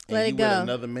and Let you it go. with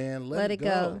another man, let it go.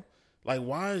 go. Like,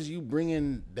 why is you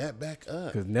bringing that back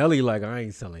up? Because Nelly, like, I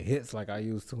ain't selling hits like I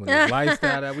used to. And this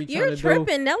lifestyle that we trying You're to do.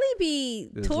 tripping. Nelly be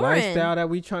This touring. lifestyle that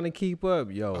we trying to keep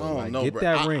up, yo, don't like, know, get bro.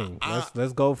 that ring.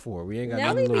 Let's go for it. We ain't got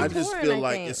Nelly nothing to be I lose. just touring, feel I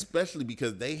like, think. especially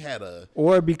because they had a.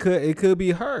 Or because it could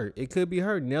be her. It could be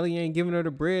her. Nelly ain't giving her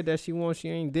the bread that she wants. She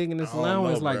ain't digging this I don't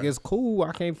allowance. know, Like, bruh. it's cool.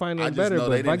 I can't find I nothing just better. know But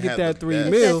they if I didn't get have that the 3 best. It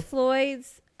mil, says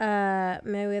Floyd's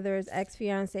Mayweather's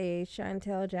ex-fiancee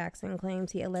Chantel Jackson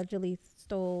claims he allegedly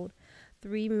stole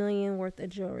 $3 million worth of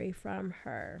jewelry from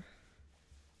her.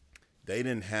 They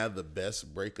didn't have the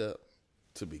best breakup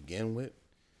to begin with,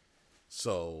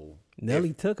 so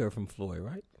Nelly took her from Floyd,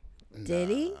 right? Did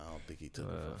he? I don't think he took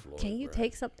it from Floyd. Can you bruh.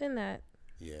 take something that?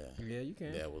 Yeah, Yeah, you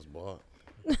can. that was bought.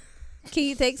 Can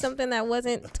you take something that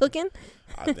wasn't tooken?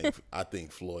 I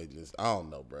think Floyd just, I don't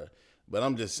know, bro. But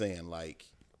I'm just saying, like,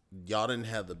 y'all didn't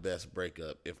have the best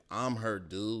breakup. If I'm her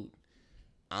dude,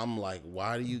 I'm like,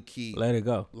 why do you keep Let it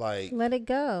go. like, Let it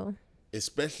go.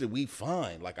 especially we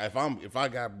fine. Like if I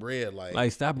got bread,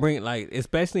 Like stop bringing, like,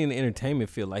 especially in the entertainment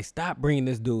field, like stop bringing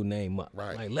this dude name up.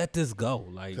 Right. Like let this go.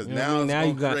 Like, because you know what I now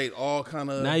mean? it's gonna create all kind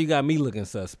of, now you got me looking you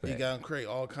suspect. gotta create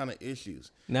all kind of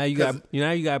issues. Now you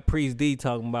got Priest D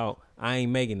talking about I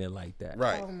ain't making it like that.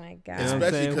 Right. Oh my God. You know what I'm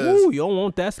Especially saying? 'cause- Woo, you don't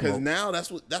want that Because smoke. now that's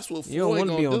what Floyd You don't want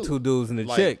to be gonna on do. two dudes and a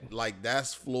like, chick. Like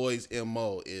that's Floyd's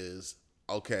MO is,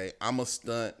 okay, I'm a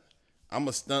stunt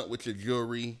with your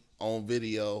jewelry on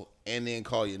video and then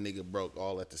call your nigga broke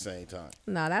all at the same time.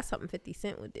 No, that's something 50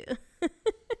 Cent would do.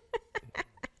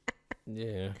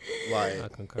 Yeah, Like I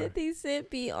concur. 50 Cent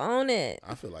be on it.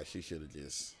 I feel like she should have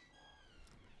just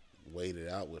waited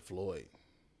out with Floyd.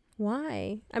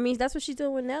 Why? I mean, that's what she's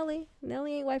doing with Nelly.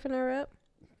 Nelly ain't wifing her up.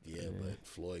 Yeah, but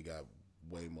Floyd got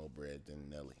way more bread than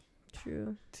Nelly.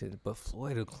 True. But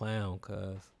Floyd a clown,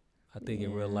 cuz I think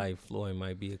in real life Floyd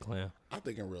might be a clown. I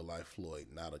think in real life Floyd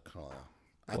not a clown.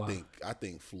 Why? I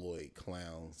think Floyd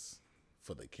clowns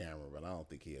for the camera, but I don't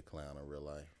think he a clown in real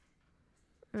life.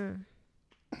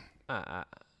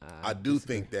 I do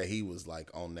think that he was like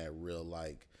on that real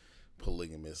like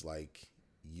polygamous, like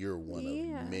you're one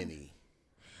Yeah. of many.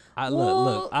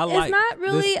 Look, I like. It's not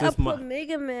really this a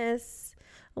polygamous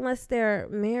unless they're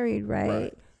married, right?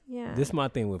 Right. Yeah. This my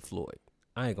thing with Floyd.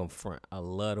 I ain't gonna front. I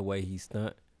love the way he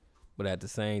stunt, but at the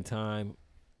same time,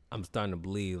 I'm starting to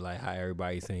believe like how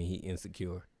everybody's saying he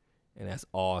insecure, and that's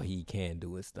all he can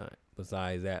do is stunt.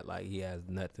 Besides that, like he has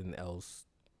nothing else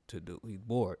to do. He's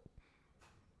bored.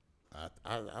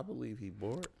 I believe he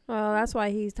bored. Well, that's why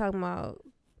he's talking about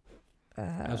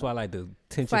That's why I like the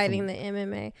attention. fighting from, the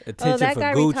MMA. attention Oh, that for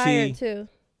guy Gucci. retired too.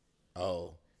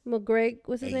 Oh, McGregor,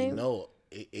 what's his and name? you know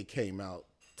it came out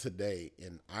today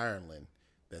in Ireland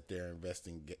that they're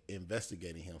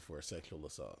investigating him for a sexual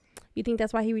assault. You think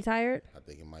that's why he retired? I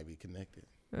think it might be connected.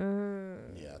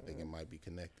 Yeah, I think it might be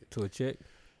connected. To a chick.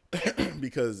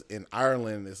 Because in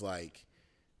Ireland, it's like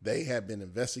they have been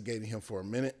investigating him for a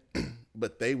minute,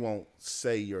 but they won't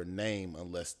say your name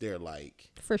unless they're like,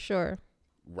 For sure.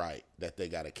 right, that they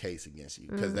got a case against you.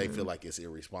 Because they feel like it's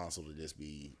irresponsible to just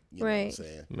be, you know Right. what I'm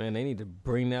saying? Man, they need to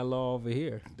bring that law over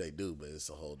here. They do, but it's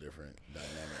a whole different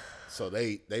dynamic. So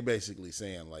they basically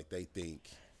saying like I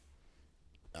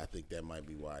think that might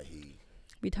be why he,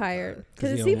 Retired. 'Cause Because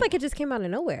he it seems don't- like it just came out of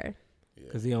nowhere.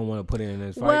 Because he don't want to put it in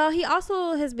his fight. Well, he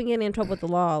also has been getting in trouble with the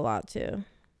law a lot too.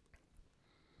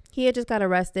 He had just got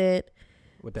arrested.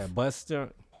 with that bus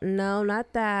junk. No,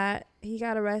 not that. He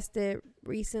got arrested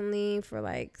recently for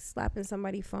like slapping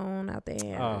somebody's phone out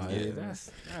there. Oh, yeah,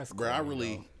 that's bro,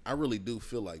 corny, I really do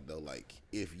feel like though, like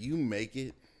if you make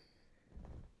it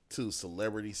to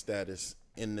celebrity status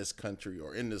in this country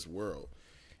or in this world,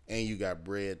 and you got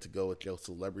bread to go with your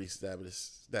celebrity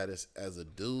status as a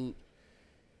dude,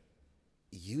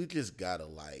 you just gotta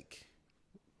like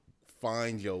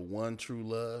find your one true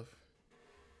love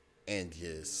and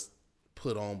just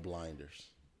put on blinders.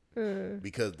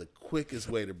 Because the quickest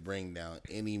way to bring down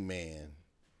any man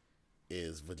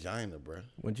is vagina, bro.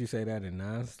 Wouldn't you say that in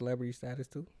non-celebrity status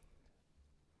too?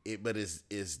 But it's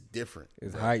different.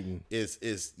 It's bro. heightened.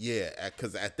 It's yeah,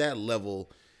 because at that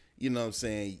level, you know what I'm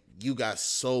saying, you got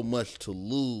so much to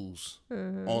lose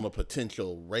on a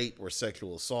potential rape or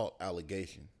sexual assault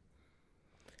allegation.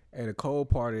 And the cold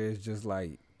part is just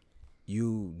like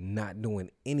you not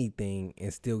doing anything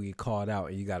and still get called out,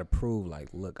 and you got to prove like,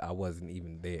 look, I wasn't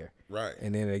even there. Right.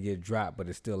 And then they get dropped, but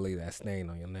it still leave that stain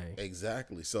on your name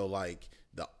Exactly. So like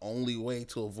the only way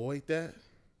to avoid that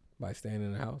by staying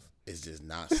in the house. is just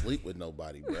not sleep with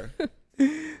nobody, bro.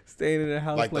 Staying in the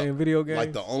house playing video games.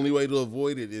 Like the only way to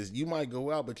avoid it is you might go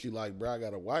out, but you like, bro, I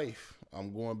got a wife.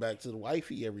 I'm going back to the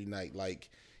wifey every night. Like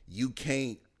you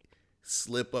can't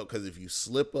slip up, because if you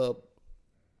slip up,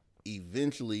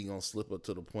 eventually you're gonna slip up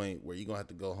to the point where you're gonna have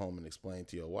to go home and explain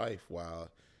to your wife while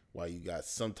you got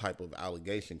some type of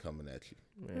allegation coming at you.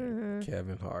 Man,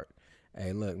 Kevin Hart.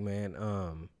 Hey, look, man.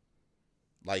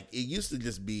 Like it used to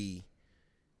just be,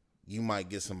 you might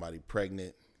get somebody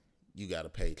pregnant, you got to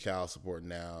pay child support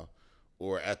now,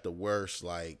 or at the worst,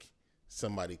 like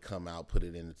somebody come out, put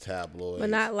it in the tabloids. But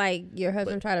not like your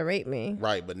husband tried to rape me.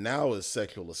 Right, but now it's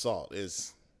sexual assault.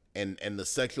 And the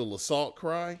sexual assault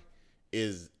cry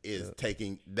is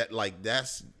taking that, like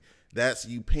that's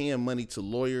you paying money to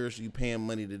lawyers, you paying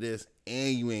money to this,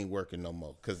 and you ain't working no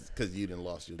more because you done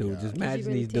lost your Dude, job. just you've imagine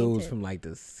been these dudes tainted. from like the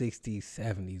 60s,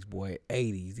 70s, boy,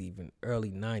 80s, even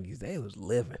early 90s. They was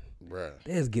living. Bruh.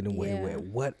 They're getting away Yeah. with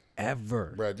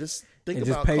whatever. Bruh, just think And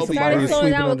just about pay Kobe. somebody Started who's Bryant. slowing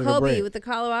sweeping down with under the Kobe bread. with the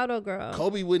Colorado girl.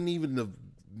 Kobe wouldn't even have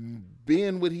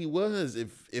been what he was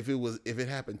if it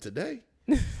happened today.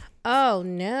 Oh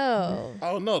no.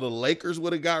 Oh no, the Lakers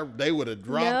would have dropped them.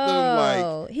 Like,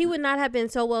 No, he would not have been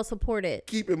so well supported.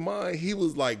 keep in mind, he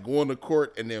was like going to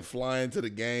court and then flying to the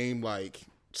game. Like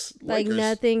Lakers,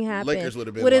 nothing happened. Lakers would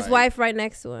have been with his like- wife right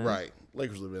next to him. Right.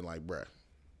 Lakers would have been like, bruh.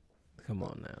 Come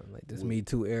on now, like this Me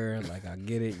Too era. Like I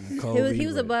get it. You Kobe, He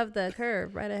was but- above the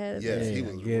curve, right ahead of Yes, it. he Yeah,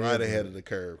 was I get right it, ahead but- of the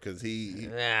curve because he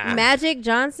Magic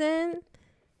Johnson,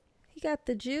 he got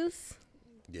the juice,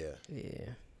 yeah.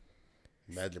 Yeah,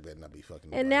 Magic better not be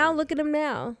fucking. and nobody. now look at him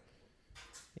now.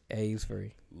 A's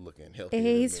free. looking healthy.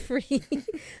 He's free.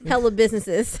 Hella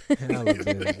businesses, Hella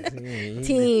business. He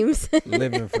teams.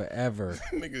 living forever.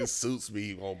 Nigga suits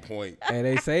me on point. And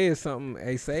they say it's something.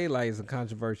 They say like it's a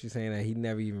controversy saying that he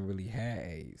never even really had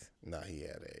AIDS. Nah, he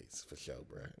had AIDS for sure,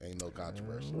 bro. Ain't no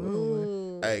controversy.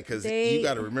 Ooh, Hey, because you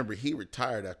got to remember, he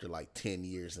retired after like 10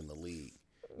 years in the league.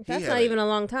 that's had not a- even a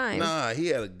long time. Nah, he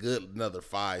had a good another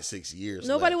 5-6 years.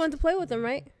 Nobody left. wanted to play with him,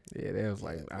 right? Yeah, they was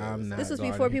like, I'm not. This was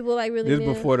guarding before him. people like really This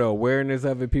knew. before the awareness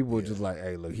of it. People were just like,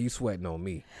 "Hey, look, he's sweating on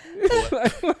me."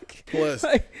 Plus,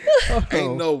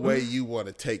 ain't no way you want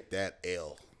to take that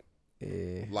L.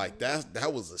 Yeah. Like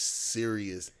that was a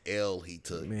serious L he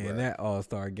took. Man, bruh. that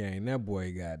All-Star game, that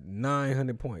boy got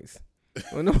 900 points.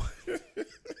 Well, no-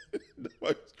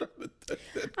 Nobody's trying to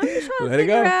take that. I'm just trying Let to it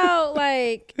figure go. out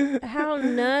like how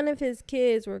none of his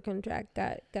kids were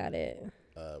got it.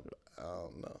 I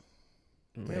don't know.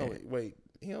 Man.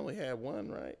 He only had one,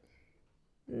 right?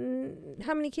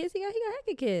 How many kids he got? He got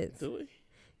heck of kids. Do we?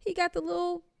 He got the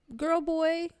little girl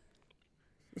boy,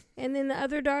 and then the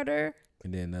other daughter,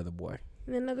 and then another boy.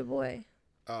 and then another boy.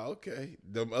 Oh, okay.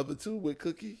 Them other two with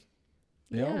Cookie.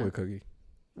 Yeah, Yeah. with Cookie.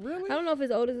 Really? I don't know if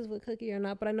his oldest is with Cookie or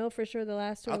not, but I know for sure the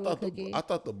last two I are with thought Cookie. I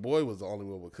thought the boy was the only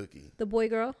one with Cookie. The boy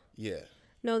girl? Yeah.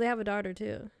 No, they have a daughter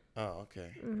too. Oh, okay.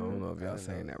 I don't know if y'all I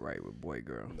saying know. that right with boy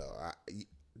girl. No,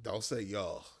 don't say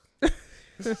y'all.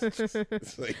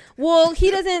 Say, Well,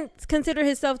 he doesn't consider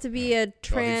himself to be a he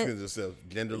trans. considers himself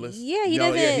genderless. Yeah, he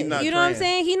No, doesn't. he's not you know what I'm trans.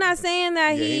 saying? He's not saying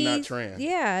that Yeah, he. he not trans.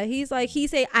 Yeah, he's like he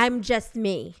say I'm just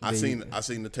me. I seen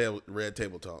the red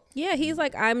table talk. Yeah, he's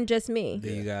like I'm just me.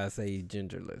 Then you gotta say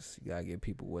genderless. You gotta give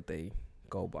people what they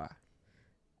go by.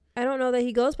 I don't know that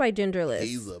he goes by genderless.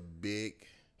 He's a big,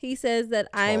 He says that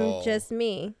I'm tall. just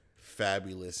me.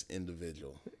 fabulous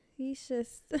individual. He's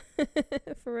just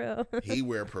for real. He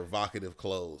wear provocative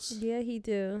clothes Yeah, he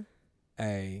do.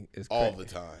 Hey, it's all crazy.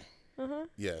 the time. Uh-huh.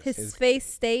 Yes. His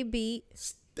face stay beat,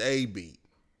 Stay beat.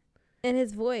 and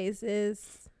his voice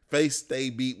is Face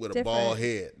stay beat with a bald Different.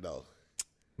 head though.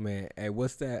 Man, hey,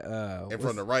 what's that? And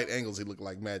from the right angles, he looked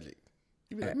like Magic.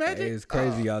 You be like, Magic? It's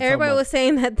crazy. Y'all everybody talking was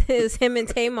saying that this him and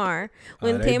Tamar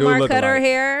when they do Tamar look cut her alike.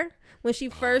 hair when she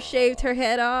first shaved her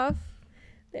head off.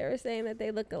 They were saying that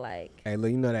they look alike. Hey, look,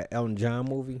 you know that Elton John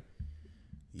movie?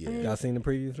 Yeah. Y'all seen the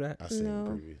previews for that? I seen No.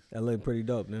 the previews. That looked pretty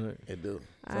dope, didn't it? It do.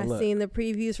 I look. seen the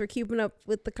previews for Keeping Up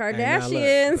with the Hey, now look.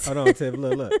 Kardashians. Hold on, Tiff.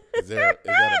 Look. Is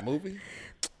that a movie?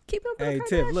 Keeping Up with Hey, the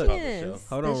Tiff, look. Kardashians.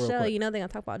 Hold on the real show, quick. you know they're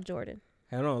gonna talk about Jordan.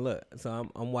 Hold on, look. So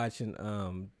I'm watching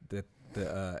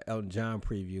the Elton John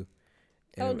preview.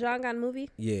 And Oh, John got a movie.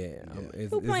 Yeah,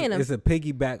 Who playing him? It's a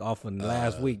piggyback off of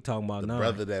last week talking about The Nine.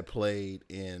 brother that played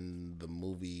in the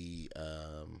movie,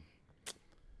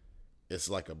 it's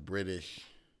like a British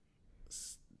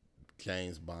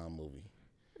James Bond movie.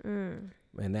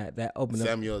 And that opened up.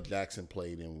 Samuel Jackson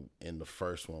played in the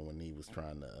first one when he was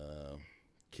trying to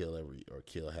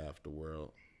kill half the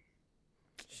world.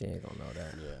 She ain't gonna know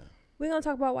that. Yeah, We're gonna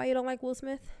talk about why you don't like Will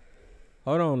Smith.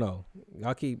 Hold on, though.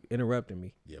 Y'all keep interrupting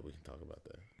me. yeah, we can talk about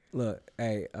that. Look,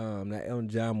 hey, that Elton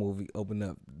John movie opened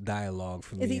up dialogue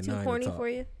for me. Is he and too Nine to corny talk. for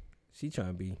you? She trying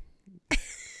to be.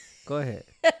 Go ahead.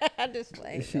 I just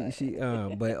play.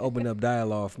 But it opened up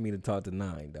dialogue for me to talk to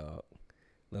Nine, dog.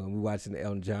 Look, when we watching the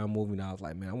Elton John movie, and I was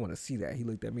like, man, I want to see that. He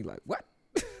looked at me like, what?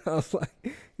 I was like,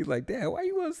 he's like, Dad, why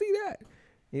you want to see that?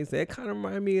 He said, it kind of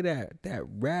remind me of that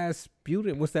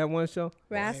Rasputin. What's that one show?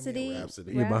 Rhapsody.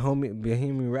 Rhapsody. Yeah,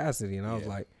 Bohemian Rhapsody. And I was Yeah.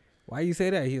 like, why you say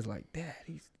that? He was like, Dad,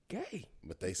 he's gay.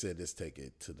 But they said this take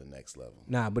it to the next level.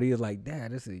 Nah, but he was like,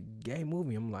 Dad, this is a gay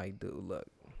movie. I'm like, dude, look.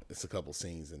 It's a couple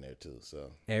scenes in there too.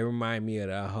 So It reminded me of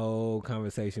the whole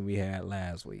conversation we had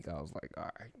last week. I was like, all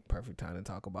right, perfect time to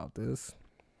talk about this.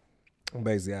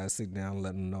 Basically, I sit down and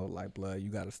let him know, like, blood, you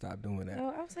got to stop doing that.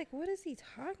 Oh, I was like, what is he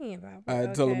talking about? I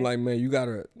told him, like, man, you got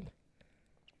to,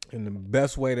 in the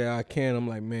best way that I can, I'm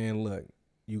like, man, look,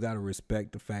 you gotta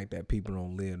respect the fact that people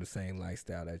don't live the same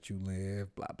lifestyle that you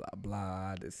live. Blah blah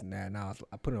blah. This and that. And I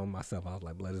put it on myself. I was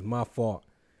like, "Blood, it's my fault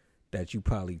that you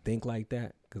probably think like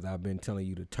that because I've been telling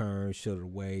you to turn, shut it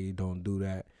away, don't do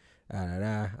that."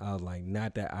 I was like,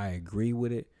 not that I agree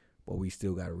with it, but we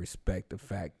still gotta respect the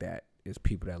fact that it's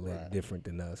people that live different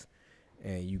than us,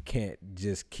 and you can't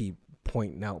just keep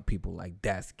pointing out people like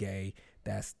that's gay,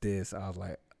 that's this. I was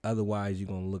like, otherwise you're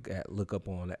gonna look up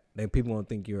on that. Then people gonna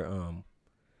think you're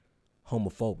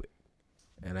homophobic.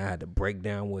 And I had to break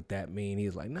down what that mean. He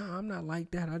was like, "No, I'm not like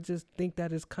that. I just think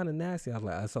that it's kind of nasty." I was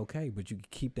like, "That's okay, but you can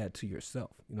keep that to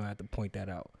yourself. You know, I had to point that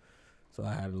out." So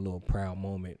I had a little proud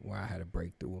moment where I had a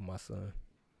breakthrough with my son.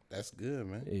 That's good,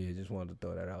 man. Yeah, just wanted to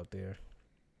throw that out there.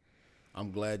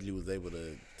 I'm glad you was able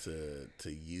to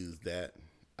use that.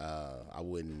 I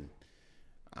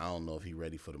don't know if he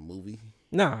ready for the movie.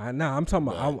 Nah, I'm talking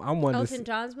about. I wanted Elton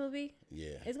John's movie.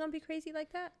 Yeah, It's gonna be crazy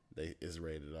like that. it's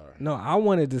rated R. No, I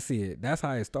wanted to see it. That's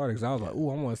how it started. Cause I was like, "Ooh,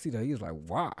 I want to see that." He was like,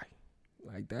 "Why?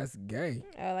 Like that's gay."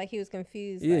 Oh, like he was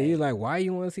confused. Yeah, like, he was like, "Why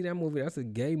you want to see that movie? That's a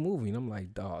gay movie." And I'm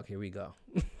like, "Dog, here we go."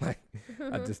 Like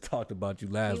I just talked about you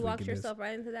last week. you walked yourself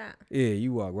right into that. Yeah,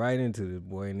 you walked right into this,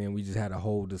 boy, and then we just had a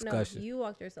whole No, discussion. you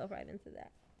walked yourself right into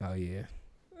that. Oh yeah,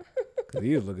 because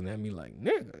he was looking at me like,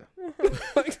 "Nigga,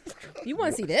 You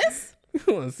want to see this?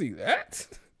 you want to see that?"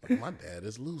 My dad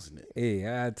is losing it.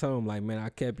 Yeah, I told him like, "Man, I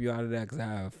kept you out of that because I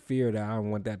have fear that I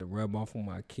don't want that to rub off on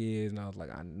my kids." And I was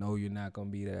like, "I know you're not gonna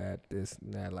be that, this,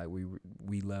 and that. Like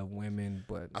we love women,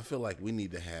 but I feel like we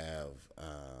need to have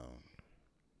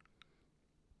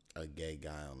a gay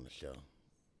guy on the show,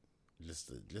 just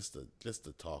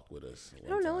to talk with us. I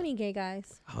don't know any gay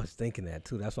guys. I was thinking that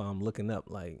too. That's why I'm looking up.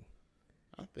 Like,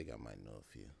 I think I might know a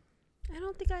few. I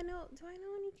don't think I know. Do I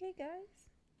know any gay guys?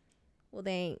 Well,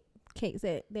 they ain't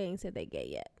said they gay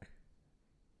yet.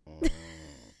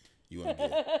 You want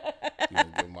to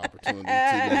give them opportunity? 2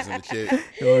 days in the chick,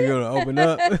 you're gonna open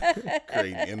up.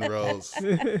 creating inroads,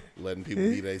 letting people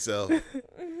be themselves.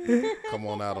 Come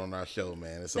on out on our show,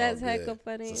 man. It's That's all good. hecka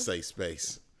funny. It's a safe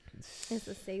space. It's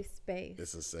a safe space.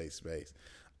 It's a safe space.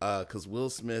 Because Will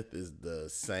Smith is the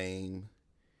same.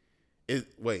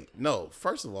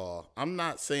 First of all, I'm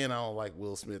not saying I don't like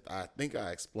Will Smith. I think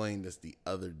I explained this the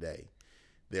other day.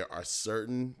 There are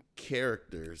certain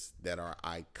characters that are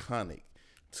iconic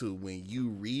to when you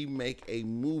remake a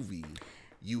movie,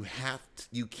 you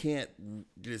can't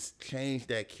just change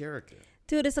that character.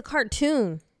 Dude, it's a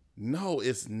cartoon. No,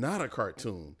 it's not a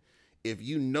cartoon. If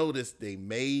you notice, they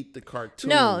made the cartoon.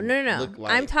 No. Look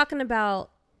like, I'm talking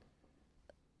about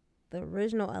the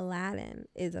original Aladdin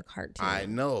is a cartoon. I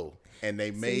know, and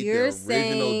they made the you're original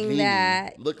saying genie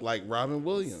that- look like Robin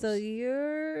Williams. So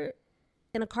you're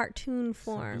in a cartoon It's a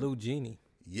form. blue genie.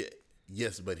 Yeah,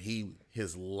 yes, but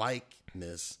his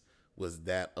likeness was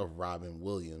that of Robin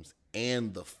Williams,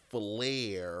 and the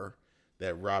flair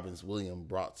that Robin Williams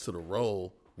brought to the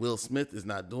role. Will Smith is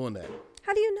not doing that.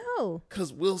 How do you know?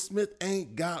 Because Will Smith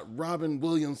ain't got Robin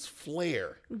Williams'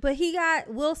 flair. But he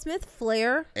got Will Smith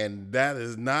flair. And that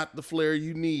is not the flair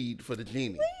you need for the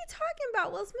genie. What are you talking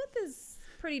about? Will Smith is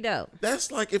pretty dope.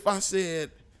 That's like if I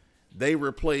said they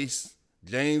replaced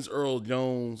James Earl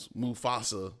Jones'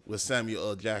 Mufasa with Samuel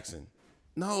L. Jackson.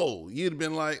 No, you'd have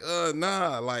been like,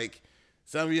 nah, like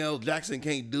Samuel L. Jackson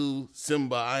can't do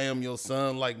Simba, I am your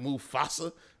son like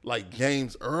Mufasa, like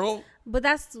James Earl. But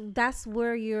that's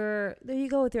where there you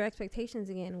go with your expectations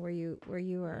again, where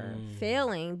you are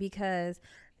failing because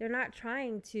they're not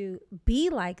trying to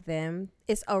be like them.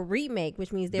 It's a remake,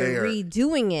 which means they're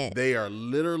redoing it. They are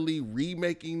literally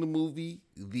remaking the movie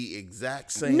the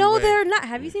exact same way. No, they're not.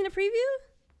 Have you seen the preview?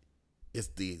 It's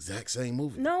the exact same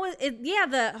movie. No,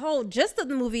 the whole gist of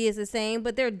the movie is the same,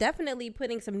 but they're definitely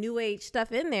putting some new age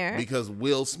stuff in there. Because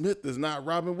Will Smith is not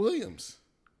Robin Williams.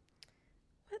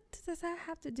 What does that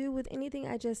have to do with anything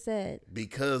I just said?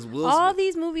 Because Will All Smith.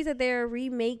 these movies that they're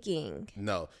remaking.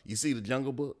 No, you see the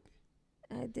Jungle Book?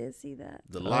 I did see that.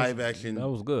 The live action. That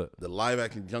was good. The live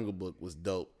action Jungle Book was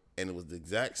dope, and it was the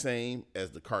exact same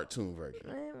as the cartoon version.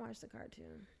 I didn't watch the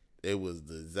cartoon. It was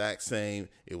the exact same.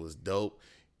 It was dope.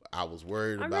 I was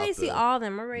worried I'm about ready to see all of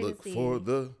them. I'm ready look to see. for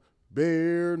the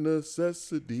bare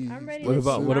necessities. I'm ready What to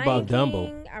about- see what about Lion Dumbo?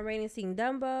 King. I'm ready to see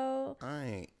Dumbo.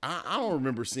 I don't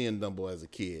remember seeing Dumbo as a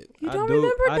kid. You don't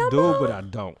remember Dumbo? I do, but I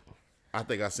don't. I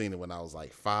think I seen it when I was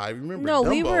like 5. Remember? No, Dumbo?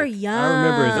 we were young. I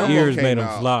remember his Dumbo ears came made him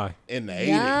out fly. in the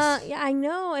Yeah, 80s. yeah, I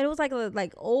know. And it was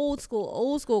like old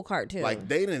school cartoon. Like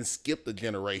they didn't skip the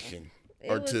generation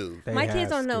or was- two. They My have kids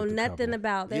don't know skipped a nothing couple.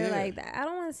 about. They're Yeah. like, I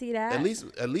don't want to see that.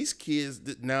 At least kids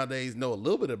nowadays know a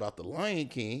little bit about the Lion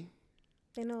King.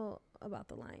 they know about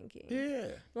the Lion King. Yeah.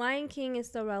 Lion King is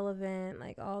still relevant.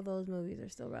 Like all those movies are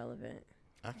still relevant.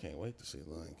 I can't wait to see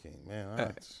Lion King, man.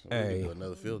 We Hey. can do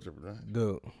another field trip, right?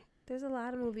 Dude, There's a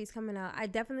lot of movies coming out. I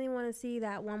definitely want to see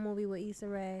that one movie with Issa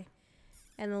Rae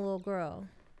and the little girl.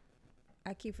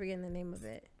 I keep forgetting the name of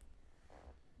it.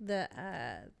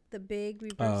 The big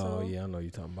reversal. oh yeah, I know what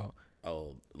you're talking about.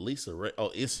 Oh, Lisa Ray.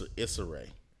 Oh, Issa Rae.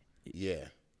 Yeah.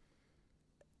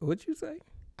 What you say?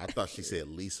 I thought she said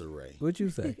Lisa Ray. What you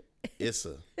say?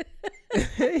 Issa.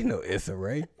 Ain't no Issa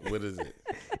Rae. What is it?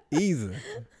 Issa.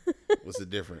 What's the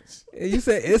difference? You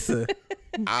said Issa.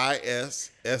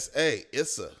 ISSA.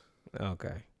 Issa.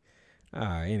 Okay. All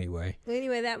right. Anyway, But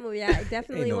anyway, that movie, I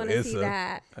definitely no want to see Issa.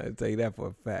 that. I'll tell you that for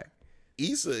a fact.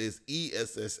 Issa is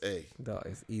ESSA. Dog,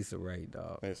 it's Issa Rae,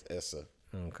 dog. It's Issa.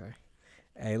 Okay.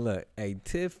 Hey, look. Hey,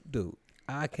 Tiff, dude,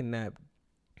 I cannot.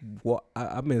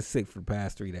 I've been sick for the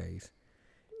past 3 days.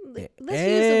 Let's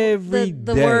Every use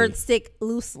the day. word stick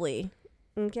loosely.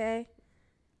 Okay?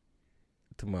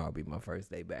 Tomorrow will be my first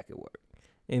day back at work.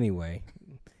 Anyway,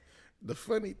 The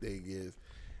funny thing is,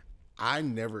 I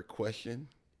never question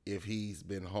if he's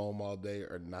been home all day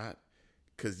or not,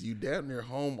 because you damn near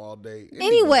home all day.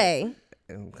 Anyway,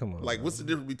 come on. Like, what's the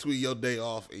difference between your day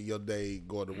off and your day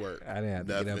going to work? I didn't have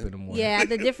to get up Nothing. in the morning. yeah,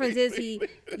 the difference is he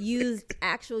used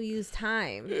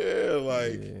time. Yeah,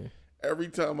 like every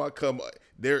time I come,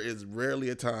 there is rarely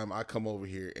a time I come over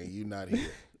here and you not here.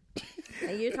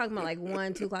 And you're talking about like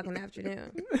 1, 2 o'clock in the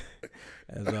afternoon.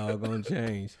 That's all gonna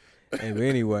change. Hey, but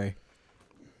anyway,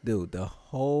 dude, the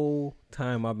whole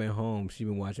time I've been home, she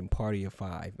been watching Party of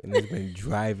Five, and it's been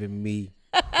driving me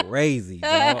crazy,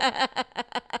 dog.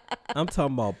 I'm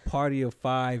talking about Party of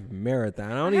Five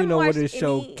marathon. I don't even haven't know where watched this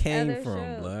show any came other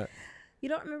from, show. blood. You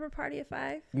don't remember Party of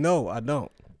Five? No, I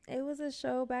don't. It was a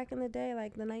show back in the day,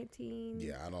 like the 19.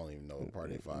 Yeah, I don't even know what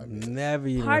Party of Five is. Never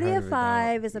even Party heard of it,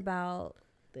 Five dog. is about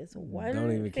this Don't one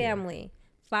even care. family,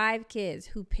 5 kids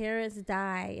whose parents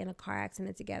die in a car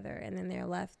accident together, and then they're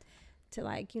left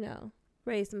to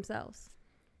raise themselves.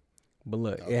 But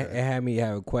look, Okay. it had me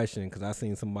have a question because I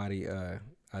seen somebody.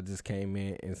 I just came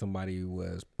in and somebody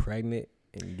was pregnant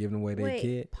and giving away their Wait,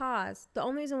 kid. pause. The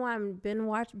only reason why I'm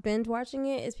binge watching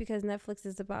it is because Netflix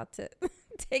is about to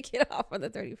take it off on the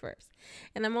 31st.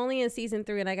 And I'm only in season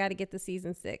 3 and I got to get to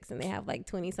season 6 and they have like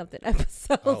 20 something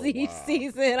episodes Oh, each wow.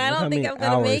 season. I Look how don't think many I'm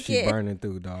going to hours make she it. burning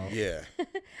through, dog. Yeah,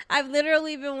 I've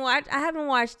literally I haven't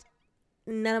watched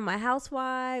none of my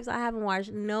Housewives. I haven't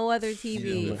watched no other you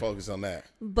TV just focus on that.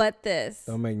 but this.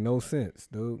 Don't make no sense,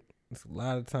 dude. It's a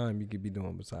lot of time you could be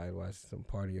doing besides watching some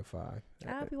Party of Five.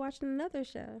 I'll be watching another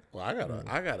show. Well, I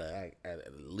gotta at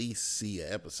least see an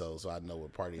episode so I know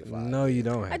what Party of Five. No, is. you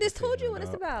don't. Have I just to told say you that, what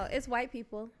it's dog. about. It's white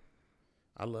people.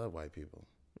 I love white people.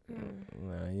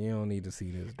 Nah, you don't need to see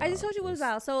this. I just dog. told you what it's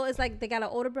about. So it's like they got an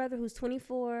older brother who's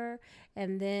 24,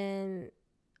 and then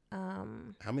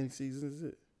How many seasons is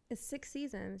it? it's 6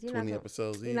 seasons. 20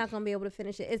 episodes You're each. not gonna be able to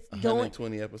finish it. It's going.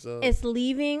 120 episodes. It's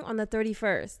leaving on the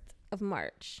 31st of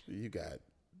March. You got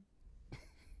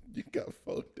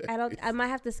 4 days. I might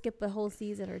have to skip a whole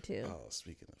season or 2. Oh,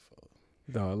 speaking of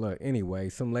 4. Dog, look. Anyway,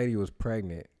 some lady was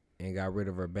pregnant and got rid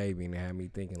of her baby, and it had me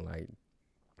thinking, like,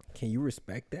 can you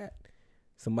respect that?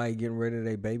 Somebody getting rid of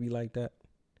their baby like that?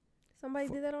 Somebody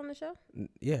did that on the show.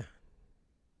 Yeah.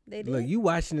 They did. Look, you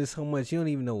watching this so much, you don't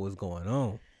even know what's going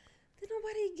on. Did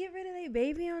nobody get rid of their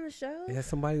baby on the show? Yeah,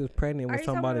 somebody was pregnant Are with you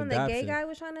talking somebody about when the adoption. gay guy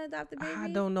was trying to adopt the baby? I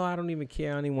don't know. I don't even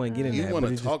care. I don't even want to get in You that. want but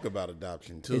to it talk about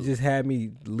adoption too? It just had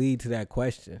me lead to that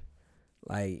question.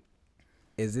 Like,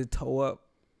 is it toe up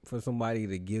for somebody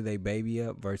to give their baby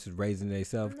up versus raising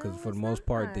themselves? Because No, for the it's most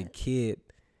part, the not. kid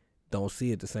don't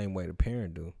see it the same way the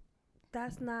parent do.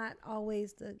 That's not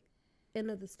always the end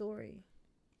of the story.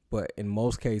 But in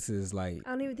most cases, like, I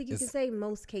don't even think you can It's- say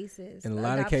most cases. in a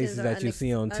lot of Adoptions cases are that you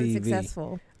see on TV,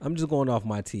 unsuccessful. I'm just going off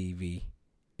my TV,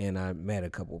 and I met a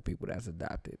couple of people that's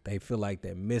adopted. They feel like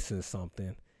they're missing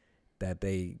something that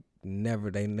they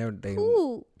never.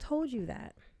 Who told you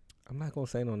that? I'm not gonna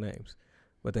say no names,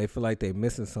 but they feel like they're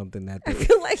missing something that I they.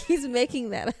 feel like he's making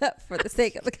that up for the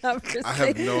sake of the conversation. I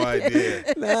have no idea.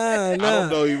 Nah, I don't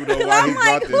know even know why I'm he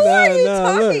like, brought who this. are you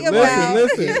talking look, about?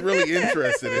 Listen, He's really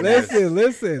interested in this.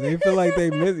 listen. They feel like they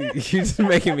missing. You just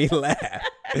making me laugh.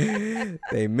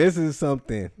 They missing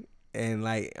something, and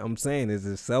like I'm saying, is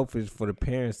it selfish for the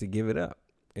parents to give it up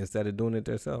instead of doing it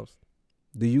themselves?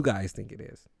 Do you guys think it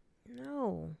is?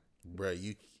 No. Bro,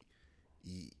 you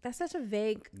That's such a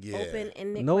vague, Yeah.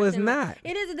 open-ended No, it's question. not.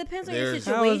 It is. It depends on your There's-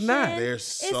 How situation. it's not? there's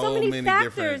It's so, so many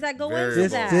factors different that go into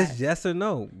variables. that. Just yes or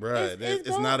no. Bro, It's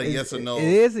it's not a It's- yes or no. It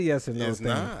is a yes or no It's thing.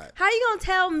 not. How you gonna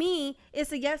tell me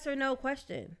it's a yes or no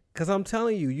question? Cause I'm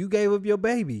telling you, you gave up your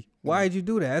baby. Why'd you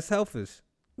do that? That's selfish.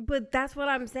 But that's what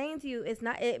I'm saying to you. It's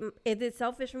not. Is it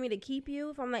selfish for me to keep you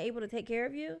if I'm not able to take care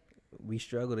of you? We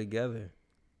struggle together.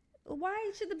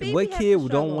 Why should the baby? What have kid to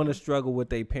don't want struggle? to struggle with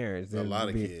their parents? A lot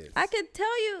of kids. I could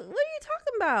tell you. What are you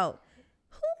talking about?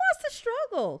 Who wants to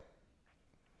struggle?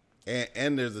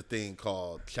 And there's a thing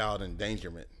called child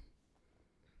endangerment.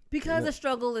 Because the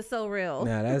struggle is so real.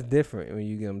 Nah, that's different when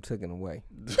you get them taken away.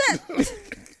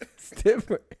 It's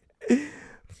different.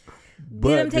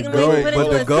 them taken away, put but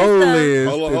into the a goal system. is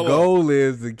Hold on. goal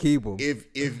is to keep them. If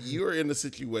you're in a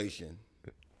situation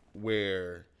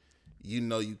where you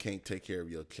know you can't take care of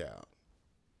your child,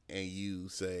 and you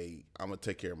say, I'm gonna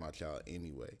take care of my child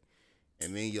anyway,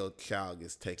 and then your child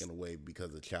gets taken away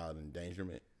because of child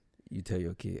endangerment, You tell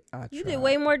your kid, You tried. did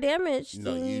way more damage.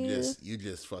 no, than you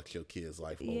just fucked your kid's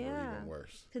life over Yeah. even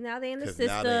worse. Because now they're in the 'Cause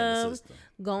now they're in the system,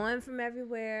 system. going from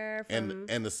everywhere. From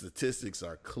And the statistics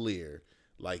are clear.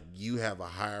 Like, you have a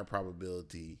higher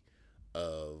probability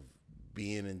of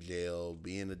being in jail,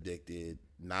 being addicted,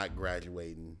 not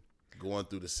graduating, going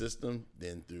through the system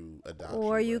than through adoption.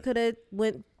 or you bruh. could have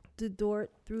went through door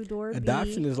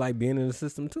Adoption B. is like being in the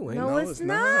system too, ain't No, it? it's it's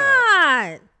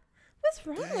not. What's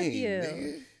wrong with Dang, you?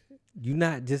 nigga. You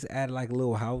not just at like a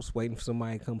little house waiting for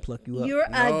somebody to come pluck you up. You're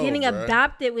No, getting bruh.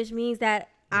 adopted, which means that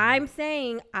I'm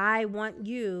saying I want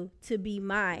you to be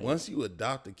mine. Once you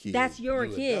adopt a kid, That's your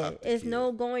you kid. adopt a It's kid.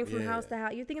 no going from Yeah. house to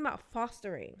house. You're thinking about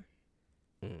fostering.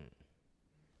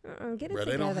 Get it Bro,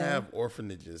 they together. don't have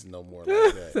orphanages no more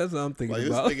like that. That's what I'm thinking Like,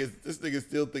 about. this nigga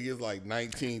still think it's like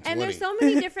 1920. And there's so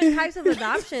many different types of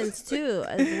adoptions too,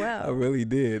 as I well. really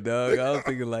did, dog. I was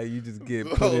thinking like you just get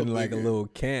put in like a nigga. little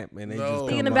camp and they No. just come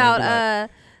Thinking out about and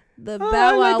the be like, Bow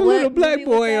I like Wow the little what black movie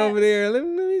was boy that? over there. Let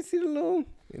me see the little,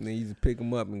 and then you just pick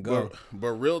him up and go. But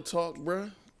real talk,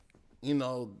 bruh, you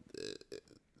know,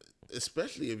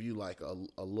 especially if you like a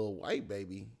little white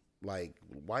baby, like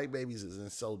white babies is in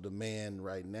so demand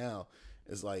right now.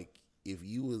 It's like if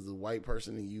you was a white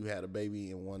person and you had a baby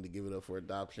and wanted to give it up for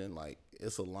adoption, like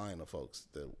it's a line of folks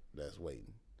that's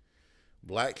waiting.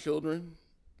 Black children,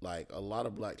 like a lot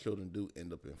of black children do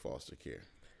end up in foster care,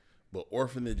 but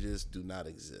orphanages do not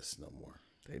exist no more.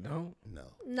 They don't No.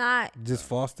 Not just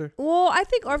foster. well. I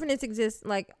think orphanages exist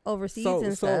like overseas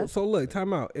and stuff. So look,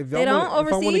 time out. If They I don't want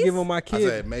to overseas? give him my I kid,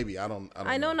 said maybe. I don't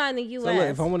I know not in the U.S. so look,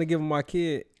 if I want to give him my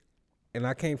kid, and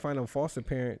I can't find a foster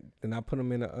parent, then I put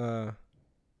him in a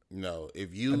No,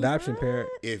 if you adoption parent.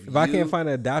 if If I can't you- find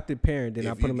an adopted parent, then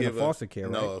I if put you him in a give foster care,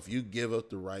 right? No, if you give up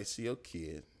the rights to your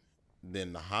kid,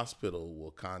 then the hospital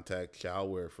will contact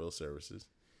Child Welfare Services,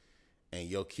 and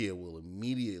your kid will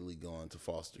immediately go into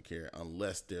foster care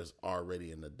unless there's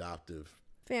already an adoptive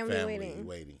family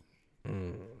waiting.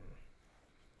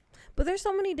 But there's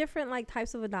so many different like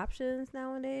types of adoptions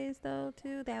nowadays, though.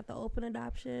 Too, they have the open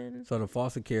adoption. So the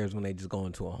foster care is when they just go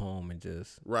into a home and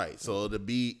just Right. So it'll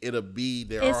be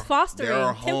there It's are fostering, there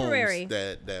are temporary. homes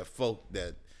that folk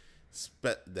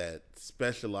that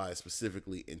specialize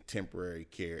specifically in temporary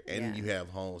care, and Yeah. you have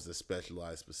homes that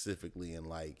specialize specifically in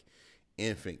like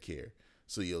infant care.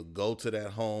 So you'll go to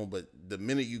that home, but the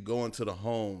minute you go into the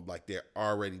home, like they're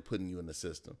already putting you in the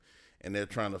system, and they're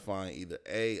trying to find either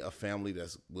a family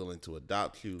that's willing to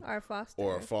adopt you, Or foster.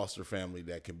 or a foster family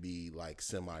that can be like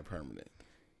semi-permanent.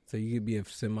 so you could be a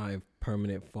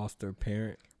semi-permanent foster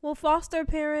parent. Well, foster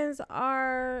parents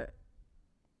are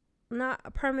not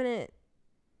a permanent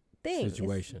thing. It's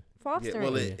Situation. fostering. Yeah,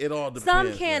 well, it all depends.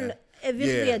 Some can man.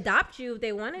 eventually Yeah. adopt you if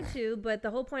they wanted to, but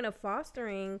the whole point of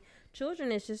fostering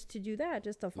children is just to do that,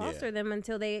 just to foster Yeah. them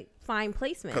until they find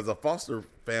placement. Because a foster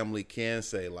family can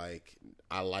say, like,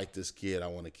 I like this kid, I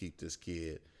want to keep this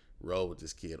kid, roll with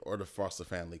this kid. Or the foster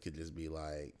family could just be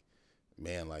like,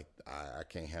 man, like, I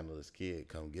can't handle this kid,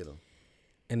 come get him.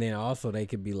 And then also they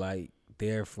could be like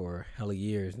there for hella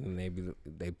years, and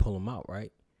they pull them out,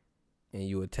 right? And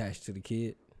you attach to the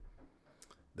kid.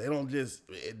 They don't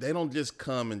just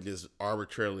come and just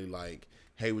arbitrarily like,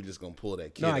 hey, we're just gonna pull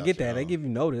that kid. No, I out get your that. They home. give you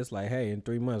notice, like, hey, in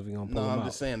 3 months we're gonna pull No, them I'm out.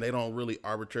 just saying they don't really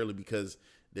arbitrarily, because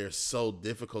they're so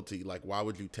difficulty. Like, why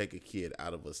would you take a kid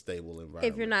out of a stable environment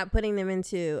if you're not putting them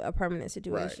into a permanent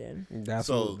situation. That's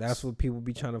So- what people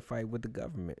be trying to fight with the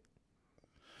government,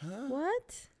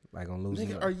 What? like on losing.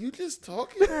 Nigga, out. are you just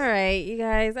talking? All right, you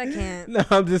guys, I can't. No,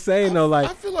 I'm just saying though, like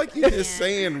I feel like you just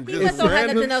saying We just just don't have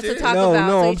random nothing else to shit. talk No, about,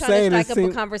 no, so I'm you're trying to saying it strike up a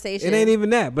seem- conversation. it ain't even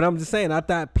that. But I'm just saying, I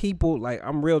thought people, like,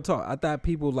 I'm real talk. I thought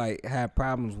people like had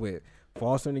problems with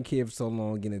fostering a kid for so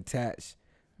long, getting attached,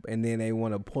 and then they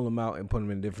want to pull them out and put them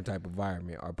in a different type of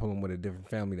environment, or pull them with a different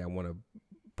family that want to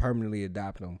permanently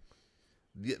adopt them.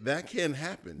 That can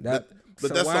happen. That, but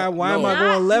so that's why am I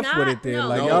going left with it then? No,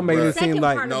 like no, y'all making bruh. it seem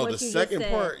like No, the second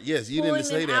part, yes, you didn't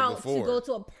say that before. To go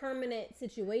to a permanent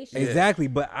situation. Yeah. exactly.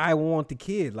 But I want the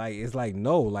kid. Like it's like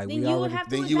no. Like Then we you would already. have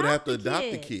Then you would have to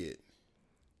adopt the kid.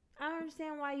 I don't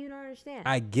understand why you don't understand.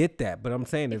 I get that, but I'm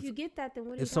saying if you get that, then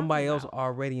what are you if somebody talking else about?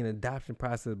 already in adoption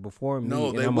process before me, No,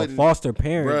 and they I'm a wouldn't- foster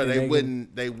parent, Bro, then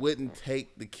they wouldn't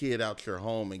take the kid out your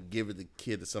home and give the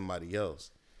kid to somebody else.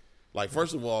 Like,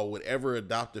 first of all, whatever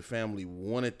adoptive family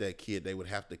wanted that kid, they would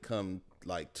have to come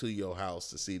like to your house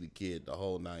to see the kid, the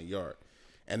whole 9 yards.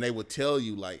 And they would tell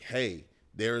you like, hey,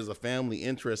 there is a family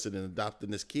interested in adopting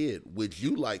this kid. Would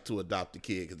you like to adopt the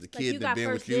kid? Because the Like, you kid got has been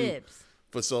first with you dibs.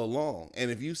 for so long.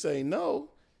 And if you say no,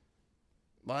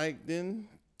 like, then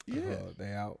yeah.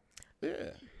 they out.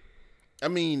 Yeah. I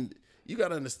mean, you got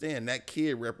to understand that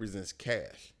kid represents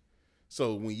cash.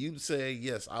 So when you say,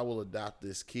 yes, I will adopt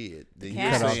this kid, then you're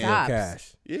cash Cut off saying, your stops.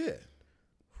 cash. yeah.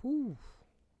 Whew.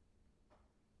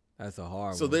 That's a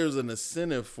hard So one. there's an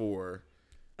incentive for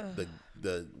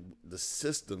the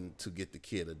system to get the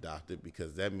kid adopted,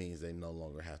 because that means they no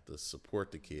longer have to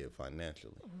support the kid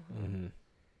financially. Mm-hmm.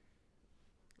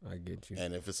 I get you.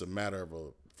 And if it's a matter of a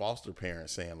foster parent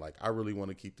saying, like, I really want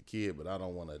to keep the kid, but I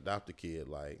don't want to adopt the kid,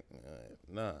 like,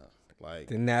 nah. Like,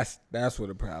 Then that's where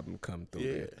the problem come through.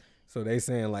 yeah. There. So they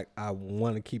saying like I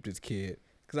want to keep this kid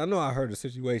because I know I heard of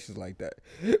situations like that.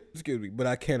 Excuse me, but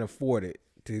I can't afford it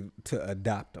to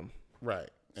adopt them. Right.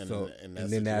 And So in and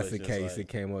then that's the situation, case. it's like, It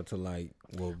came up to like,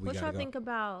 well, we What gotta y'all go. think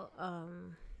about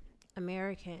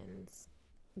Americans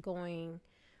going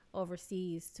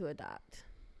overseas to adopt?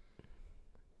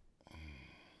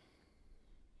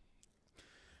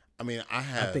 I mean, I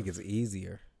think it's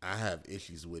easier. I have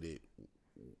issues with it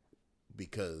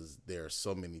because there are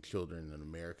so many children in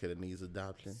America that needs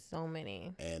adoption. So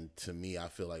many. And to me, I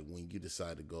feel like when you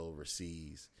decide to go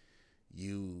overseas,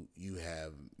 you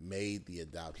have made the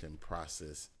adoption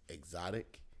process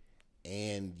exotic,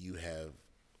 and you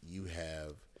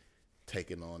have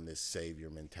taken on this savior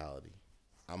mentality.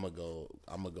 I'm gonna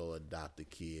go adopt a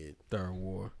kid, Third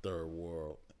world,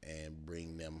 and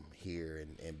bring them here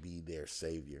and be their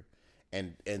savior.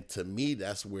 And to me,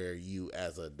 that's where you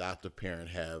as an adoptive parent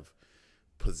have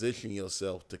positioned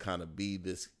yourself to kind of be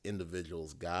this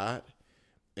individual's God,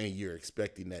 and you're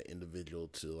expecting that individual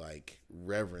to like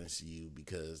reverence you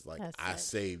because like That's I it.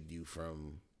 saved you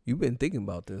from. You've been thinking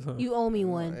about this, huh? You owe me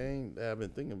one. I've been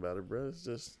thinking about it, bro. It's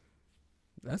just,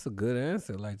 That's a good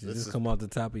answer. Like to This just is- come off the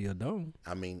top of your dome.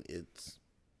 I mean, it's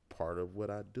part of what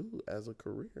I do as a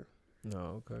career.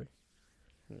 No, okay.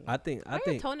 I think Why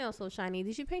are your toenails so shiny?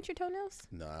 Did you paint your toenails?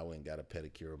 No, I went and got a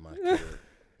pedicure with my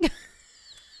kid.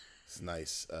 It's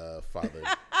nice,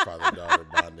 father-daughter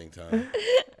bonding time.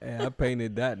 hey, I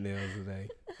painted that nails today.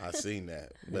 I seen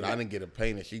that, but I didn't get a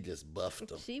painted. She just buffed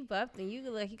them. She buffed and you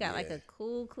look like you got like Yeah. a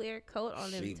cool clear coat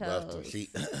on them She toes. buffed them. She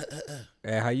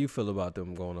Hey, how you feel about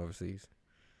them going overseas?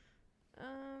 Um,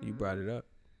 You brought it up.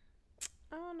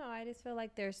 I don't know. I just feel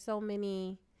like there's so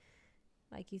many,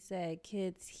 like you said,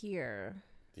 kids here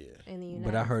yeah. in the United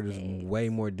But I heard States. it's way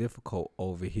more difficult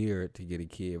over here to get a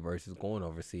kid versus going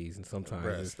overseas, and sometimes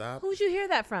Bruh, it's stop. Who'd you hear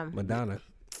that from? Madonna.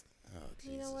 Oh,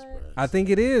 Jesus, You know what? bruh. I think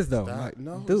it is though. Stop. Like,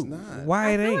 No, it's dude, not. why I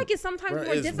it feel ain't? like it's sometimes Bruh,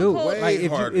 more it's Dude, difficult. way like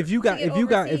harder if you got to get if you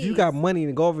got overseas. money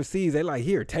to go overseas, they like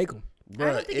here, take them.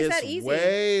 Bruh, don't think it's that easy.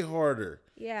 way harder.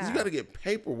 'Cause Yeah. you got to get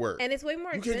paperwork. And it's way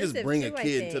more You can't expensive. just bring too, a I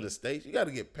kid to think. the States. You got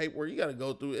to get paperwork. You got to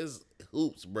go through it's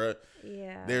hoops, bruh.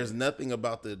 Yeah. There's nothing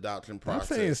about the adoption I'm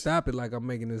process. saying stop it like I'm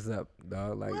making this up,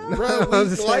 dog. Like Bruh, I'm we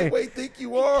just saying, lightweight think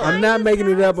you are. I'm not Kinda making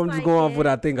it up. I'm sounds just going like off what it.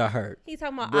 I think I heard. He's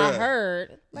talking about Bruh, I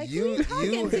heard. Like who you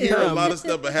talking to? hear a lot of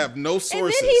stuff but have no And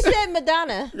sources. then he said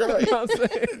Madonna. Right. You know what I'm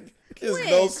saying? There's When?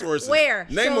 no sources. Where?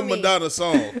 Name Show a me. Madonna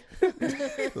song.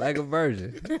 Like a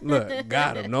virgin. Look,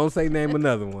 got him. Don't say name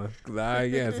another one because I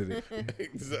already answered it.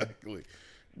 Exactly.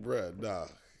 Bruh, nah.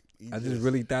 You I just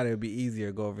really thought it'd be easier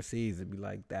to go overseas and be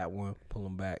like that one, pull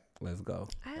them back, let's go.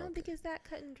 I don't think it's that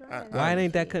cut and dry. I- Why it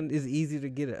ain't that? actually. It's easier to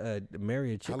get a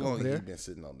marry a chick How long over has he there. been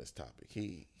sitting on this topic?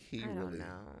 He I don't really know.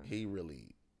 he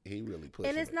really pushed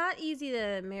And it's it. not easy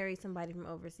to marry somebody from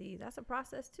overseas. That's a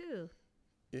process too.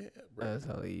 Yeah, bro. That's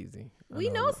hella easy. I We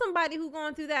know somebody who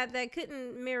going through that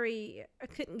couldn't marry,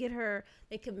 couldn't get her.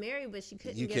 They could marry, but she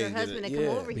couldn't You get her can't get husband it, to come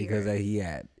yeah. over because here.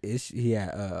 he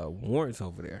had warrants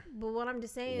over there. But what I'm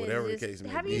just saying Whatever is, the case may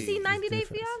have be, you seen it's 90 Day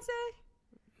different. Fiance?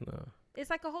 No. It's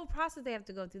like a whole process they have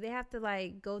to go through. They have to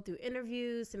like go through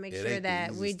interviews to make It sure ain't the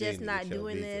that we're easiest thing just to not get your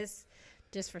doing visa. this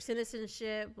just for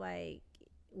citizenship. Like,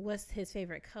 what's his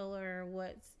favorite color?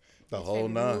 What's The his whole favorite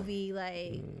nine. movie?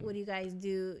 Like, what do you guys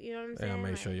do? You know what I'm They saying? gotta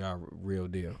make sure Like, y'all real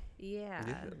deal. yeah.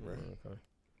 Yeah, bro. Okay.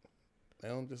 They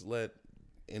don't just let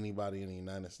anybody in the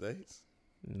United States.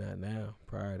 Not now.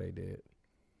 Prior they did.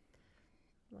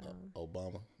 Wow.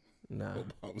 Obama. Nah.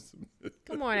 Obama's.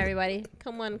 Come on, everybody.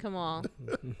 Come on.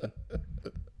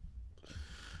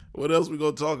 What else we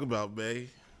gonna talk about, babe?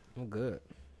 I'm good.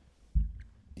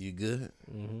 You good?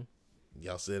 Mm-hmm.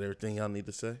 Y'all said everything y'all need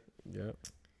to say? Yep.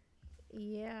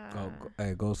 Yeah.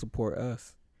 Hey, go support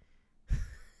us.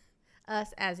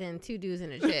 Us as in two dudes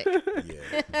and a chick.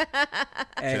 Yeah.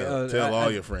 Hey, tell all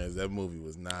your friends that movie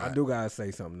was not. I do gotta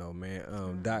say something though,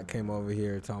 man. Doc came over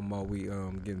here talking about we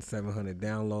getting 700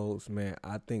 downloads, man.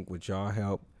 I think with y'all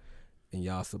help and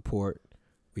y'all support,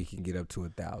 we can get up to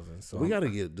 1,000. So we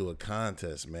gotta do a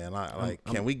contest, man.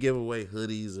 Can we give away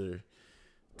hoodies or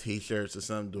T-shirts or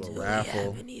something? Do a raffle. Do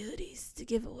we have any hoodies to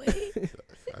give away?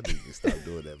 I need to stop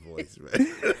doing that voice,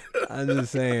 man. I'm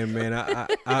just saying, man.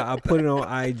 I put it on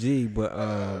IG, but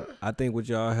I think with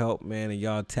y'all help, man, and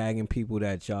y'all tagging people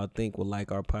that y'all think will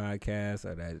like our podcast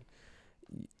or that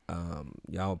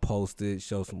y'all post it,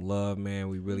 show some love, man.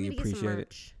 We really appreciate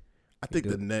it. I think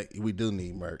we do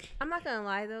need merch. I'm not gonna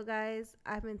lie though, guys.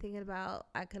 I've been thinking about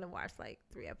I could have watched like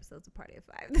 3 episodes of Party of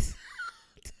 5.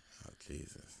 Oh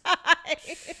Jesus,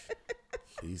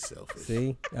 she's selfish.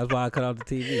 See, that's why I cut off the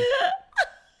TV.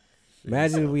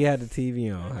 Imagine if we had the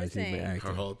TV on. How she been Her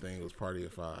acting. whole thing was Party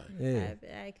of 5. Yeah,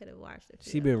 I could have watched it.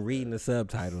 she been reading the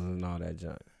subtitles and all that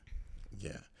junk.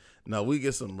 Yeah. No, we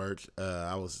get some merch.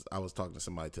 I was talking to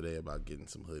somebody today about getting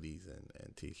some hoodies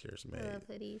and T-shirts made. I love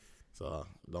hoodies. So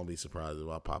don't be surprised if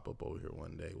I pop up over here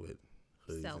one day with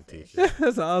hoodies Selfish. and T-shirts.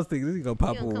 That's what I was thinking. This is gonna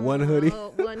pop up with one hoodie.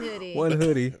 One hoodie. One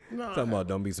hoodie. Talking about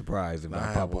don't be surprised if No, I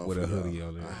have pop one up with for a hoodie y'all.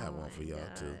 on I there. have one for y'all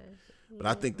too. Gosh. But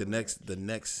I think the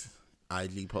next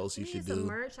IG post you We should need some do,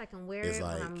 merch. I can wear is it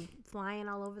when like- I'm flying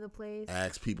all over the place.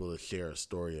 ask people to share a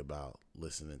story about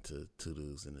listening to Two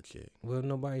Dudes and a Chick. Well,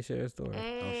 nobody share a story. sure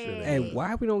they Hey, would.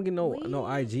 why we don't get no We-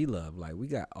 IG love? Like we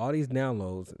got all these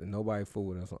downloads and nobody fool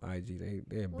with us on IG. They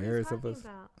What are you embarrassed of talking us.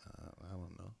 about? I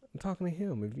don't know. I'm talking to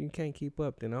him. If you can't keep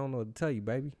up, then I don't know what to tell you,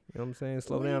 baby. You know what I'm saying?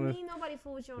 Slow What do down. you mean nobody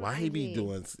fool with you on Why he be IG?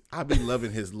 doing? I be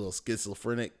loving his little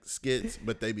schizophrenic skits,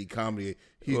 but they be comedy.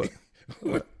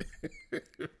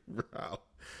 Bro,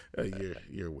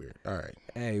 you're weird. All right.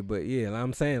 Hey, but yeah,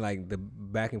 I'm saying like the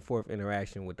back and forth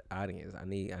interaction with the audience. I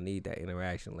need that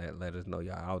interaction. Let us know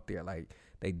y'all out there. Like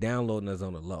they downloading us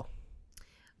on the low.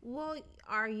 Well,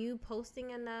 are you posting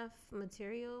enough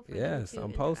material? For them Yes, to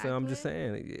I'm posting. interact I'm just with?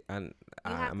 saying. You have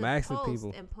I'm to asking post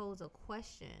people. and pose a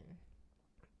question.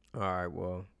 All right,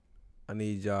 well, I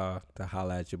need y'all to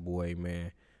holler at your boy,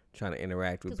 man. Trying to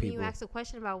interact with Because when people. you ask a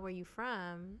question about where you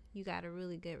from, you got a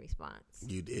really good response.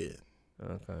 You did.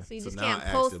 Okay. So you So just now can't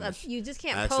ask post. them to You just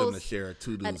can't Ask them to post. share a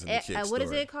Two Dudes An, and a Chick what is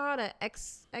story. it called?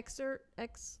 Excerpt?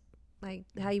 Like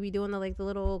how you be doing the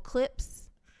little clips,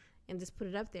 and just put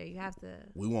it up there. You have to.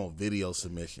 We want video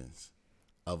submissions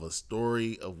of a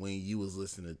story of when you was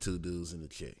listening to Two Dudes and a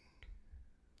Chick.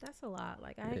 That's a lot.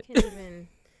 Like I can't even.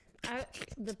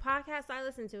 The podcast I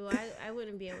listen to, I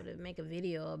wouldn't be able to make a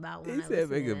video about when He I said listen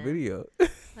make to a them. video.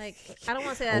 Like I don't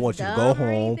want to say I that's want you to dumb go or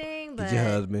home, anything, but get your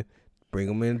husband, bring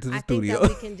him into the I studio. think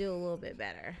that we can do a little bit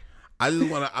better. I just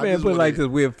want to. Man, put it like this,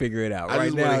 we'll figure it out. I Right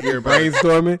just wanna now, hear just about-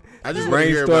 brainstorming. I just wanna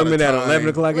hear about a brainstorming at time- 11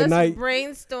 o'clock at Let's night.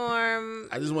 brainstorm.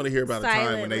 I just want to hear about a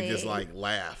time when they just silently. like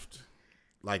laughed,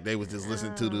 like they was just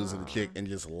listening to Two Dudes and a Chick and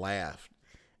just laughed,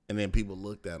 and then people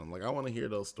looked at them like, I want to hear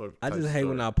those stories. I just hate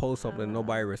when I post something and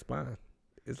nobody responds.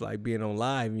 It's like being on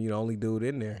live and you the only dude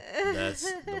in there. That's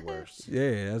the worst.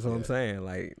 Yeah, that's what I'm saying.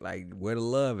 Like where the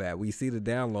love at? We see the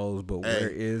downloads, but Hey, where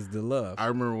is the love? I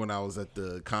remember when I was at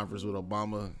the conference with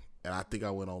Obama, and I think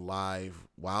I went on live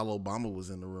while Obama was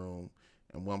in the room,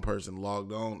 and one person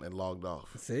logged on and logged off.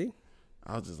 See?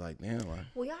 I was just like, damn.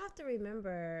 Well, y'all have to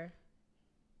remember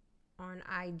on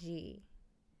IG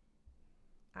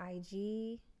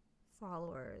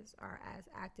followers are as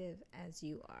active as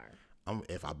you are.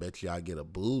 If I bet you I get a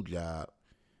boob job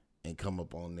and come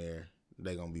up on there,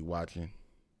 they gonna be watching.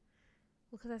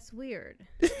 Well, because that's weird.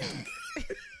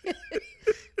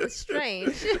 It's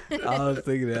strange. I was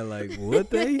thinking that like, what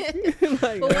they?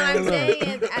 Like, But what I I'm don't know.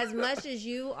 saying is, as much as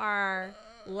you are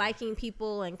liking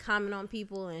people and commenting on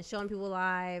people and showing people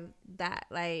live, that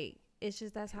like it's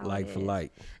just that's how Like it for is.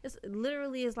 like. It's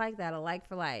literally is like that. A like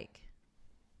for like,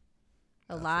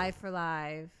 a live for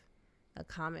live, a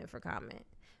comment for comment.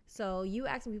 So you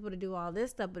asking people to do all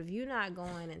this stuff, but if you're not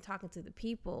going and talking to the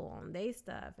people on their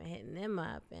stuff and hitting them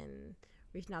up and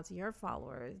reaching out to your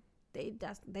followers, they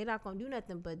not gonna do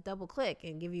nothing but double click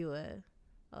and give you a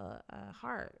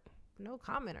heart, no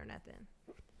comment or nothing.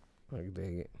 I can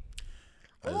dig it.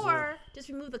 Or just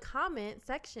remove the comment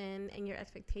section and your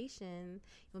expectation.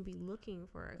 You'll be looking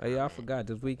for a comment. Oh, yeah, I forgot.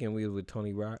 This weekend we was with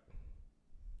Tony Rock,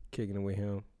 kicking it with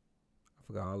him. I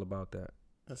forgot all about that.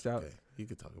 That's okay. You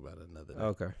could talk about it another day.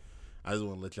 Okay. I just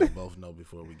want to let y'all both know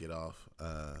before we get off.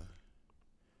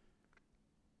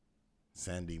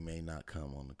 Sandy may not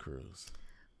come on the cruise.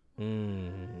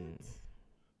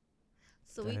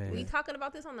 So we talking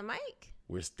about this on the mic?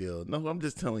 We're still I'm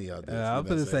just telling y'all this. I'm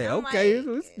gonna say I'm okay.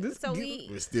 like, this so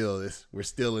we're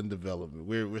still in development.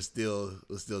 We're still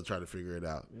trying to figure it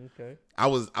out. okay. I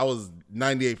was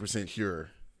 98% sure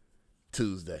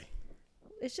Tuesday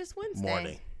It's just Wednesday.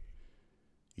 morning.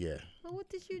 Yeah, Well, what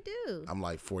did you do? I'm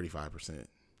like 45%.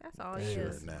 That's all Damn, you.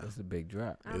 Sure now. That's a big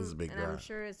drop. It was a big and I'm drop.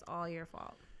 sure it's all your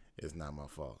fault. It's not my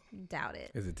fault. Doubt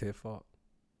it. Is it Tiff's fault?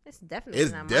 It's definitely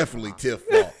It's not definitely my fault. Tiff's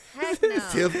fault. Heck no.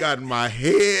 Tiff got in my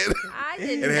head I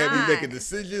did and not. had me making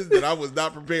decisions that I was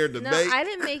not prepared to No, make. I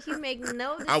didn't make you make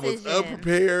no decision. I was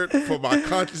unprepared for my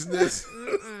consciousness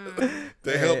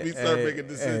to help me start making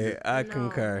decisions. I No.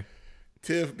 concur.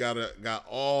 Tiff got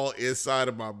all inside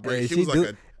of my brain. Hey, she was like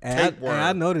a tapeworm.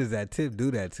 I noticed that Tiff do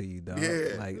that to you, dog.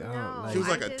 Yeah. Like, I No. don't, like She was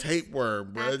like I a just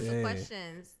tapeworm, bro. Ask the Yeah.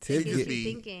 questions. Tiff It gets be- you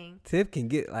thinking. Tiff can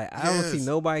get like I don't see Yes.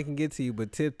 nobody can get to you,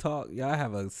 but Tiff talk. Y'all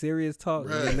have a serious talk.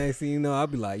 And Right. the next thing you know,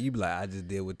 you be like, I just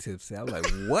did what Tiff said. I'm like,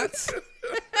 what?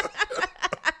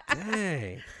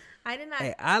 Dang. I did not.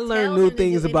 Hey, I tell learned him new to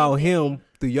things do about anything. him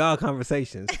through y'all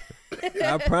conversations.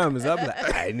 I promise. I'm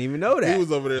like, I didn't even know that. He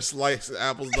was over there slicing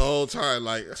apples the whole time,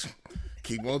 like,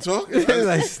 keep on talking.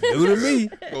 like, new to me.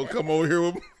 Gonna come over here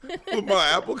with my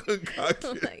apple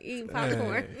concoction Like eating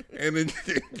popcorn. and then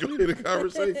enjoy the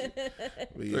conversation.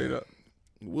 But yeah, Straight up.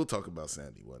 we'll talk about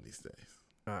Sandy one of these days.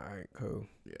 All right, cool.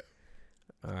 Yeah.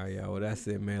 All right, y'all. Well, that's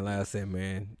it, man. Like I said,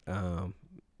 man,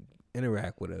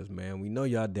 interact with us, man. We know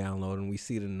y'all downloading. We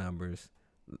see the numbers.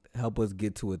 Help us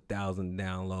get to 1,000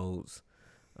 downloads.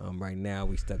 Right now,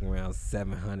 we stuck around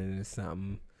 700 and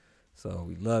something. So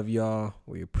we love y'all.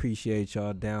 We appreciate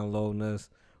y'all downloading us.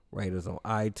 Rate us on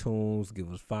iTunes.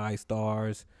 Give us 5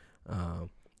 stars.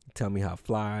 Tell me how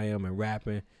fly I am and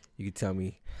rapping. You can tell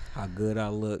me how good I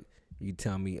look. You can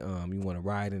tell me you want to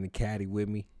ride in the caddy with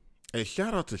me. Hey,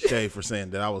 shout out to Shay for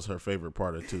saying that I was her favorite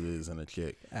part of Two Is and a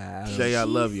Chick. I don't- Shay, I She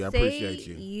love you. I appreciate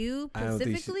say you. You I don't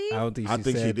think specifically? she, I don't think she I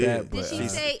think she said did. that. Did But, she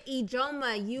say,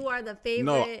 Ijoma, you are the favorite?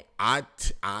 No,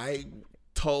 I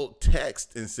told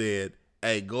text and said,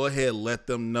 hey, go ahead, let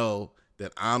them know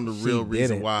that I'm the She real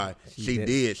reason didn't. why. She She didn't.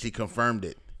 did. She confirmed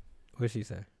it. What'd she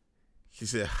say? She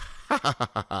said, ha, ha,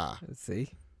 ha, ha. See?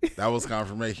 That was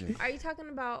confirmation. Are you talking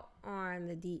about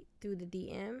on through the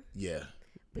DM? Yeah.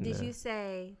 But did No. you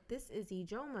say, this is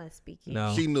Ijoma speaking?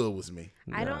 No. She knew it was me.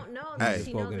 I No. don't know Hey. that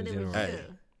she knows Spoken that in it was general. you. Hey,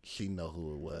 she know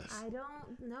who it was. I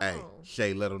don't know. Hey,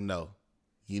 Shay, let them know.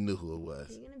 You knew who it was.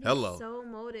 You're going to be Hello. so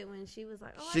molded when she was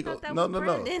like, oh, She I thought that no, was no,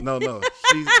 Brandon. no.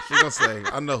 She gonna say,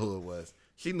 I know who it was.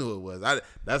 She knew who it was.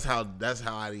 That's how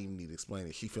I didn't even need to explain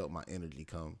it. She felt my energy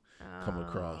come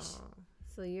across. Oh.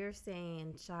 So you're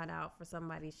saying shout out for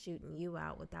somebody shooting you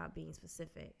out without being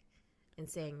specific and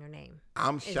saying your name.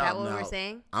 I'm Is shouting that what out. we're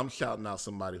saying? I'm shouting out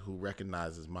somebody who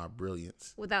recognizes my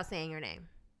brilliance. Without saying your name.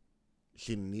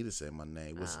 She didn't need to say my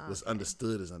name. Was okay.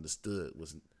 understood as understood.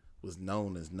 Was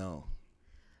known as known.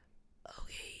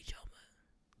 Okay,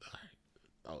 Ijoma.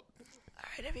 Oh, All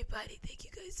right, everybody. Thank you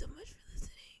guys so much for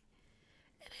listening.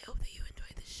 And I hope that you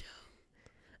enjoyed the show.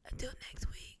 Until next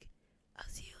week, I'll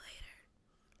see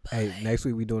you later. Hey, next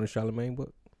week we doing a Charlemagne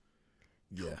book.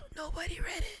 yeah. Nobody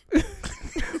read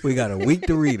it. We got a week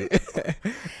to read it.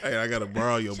 Hey, I gotta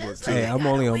borrow your book too. Hey, I'm Gotta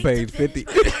only on wait to page finish 50.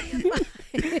 before you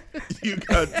buy. You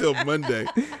got till Monday,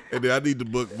 and then I need the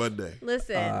book Monday.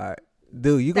 Listen. All right.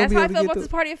 Dude, you gonna That's be how I able feel to about get this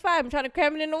through party at 5. I'm trying to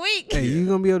cram it in a week. Hey, you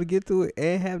gonna be able to get through it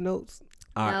and have notes?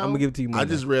 All right, No. I'm gonna give it to you I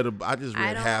Monday. just read I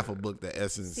don't- half a book that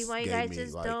Essence See why you gave guys me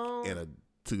just like don't in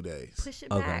 2 days. Push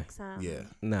it Okay. back some. Yeah,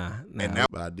 Nah. and now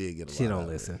but I did get a lot. She out don't of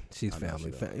it. listen. She's I know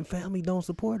family. she don't. Family don't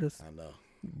support us. I know.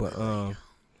 But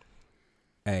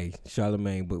hey,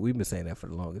 Charlemagne book. We've been saying that for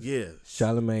the longest. Yeah.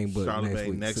 Charlemagne book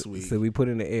Charlemagne next next week. week. So we put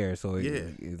in the air. So Yeah.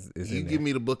 it's You in give there.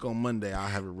 me the book on Monday. I'll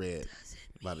have it read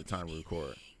by the time we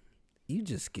record. You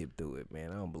just skip through it,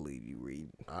 man. I don't believe you read.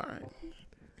 All right.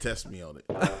 Test me on it.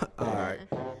 All right.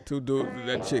 2 dudes and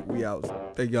that chick. We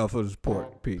out. Thank y'all for the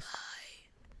support. Peace.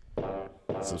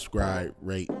 Subscribe,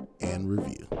 rate, and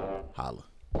review. Holla.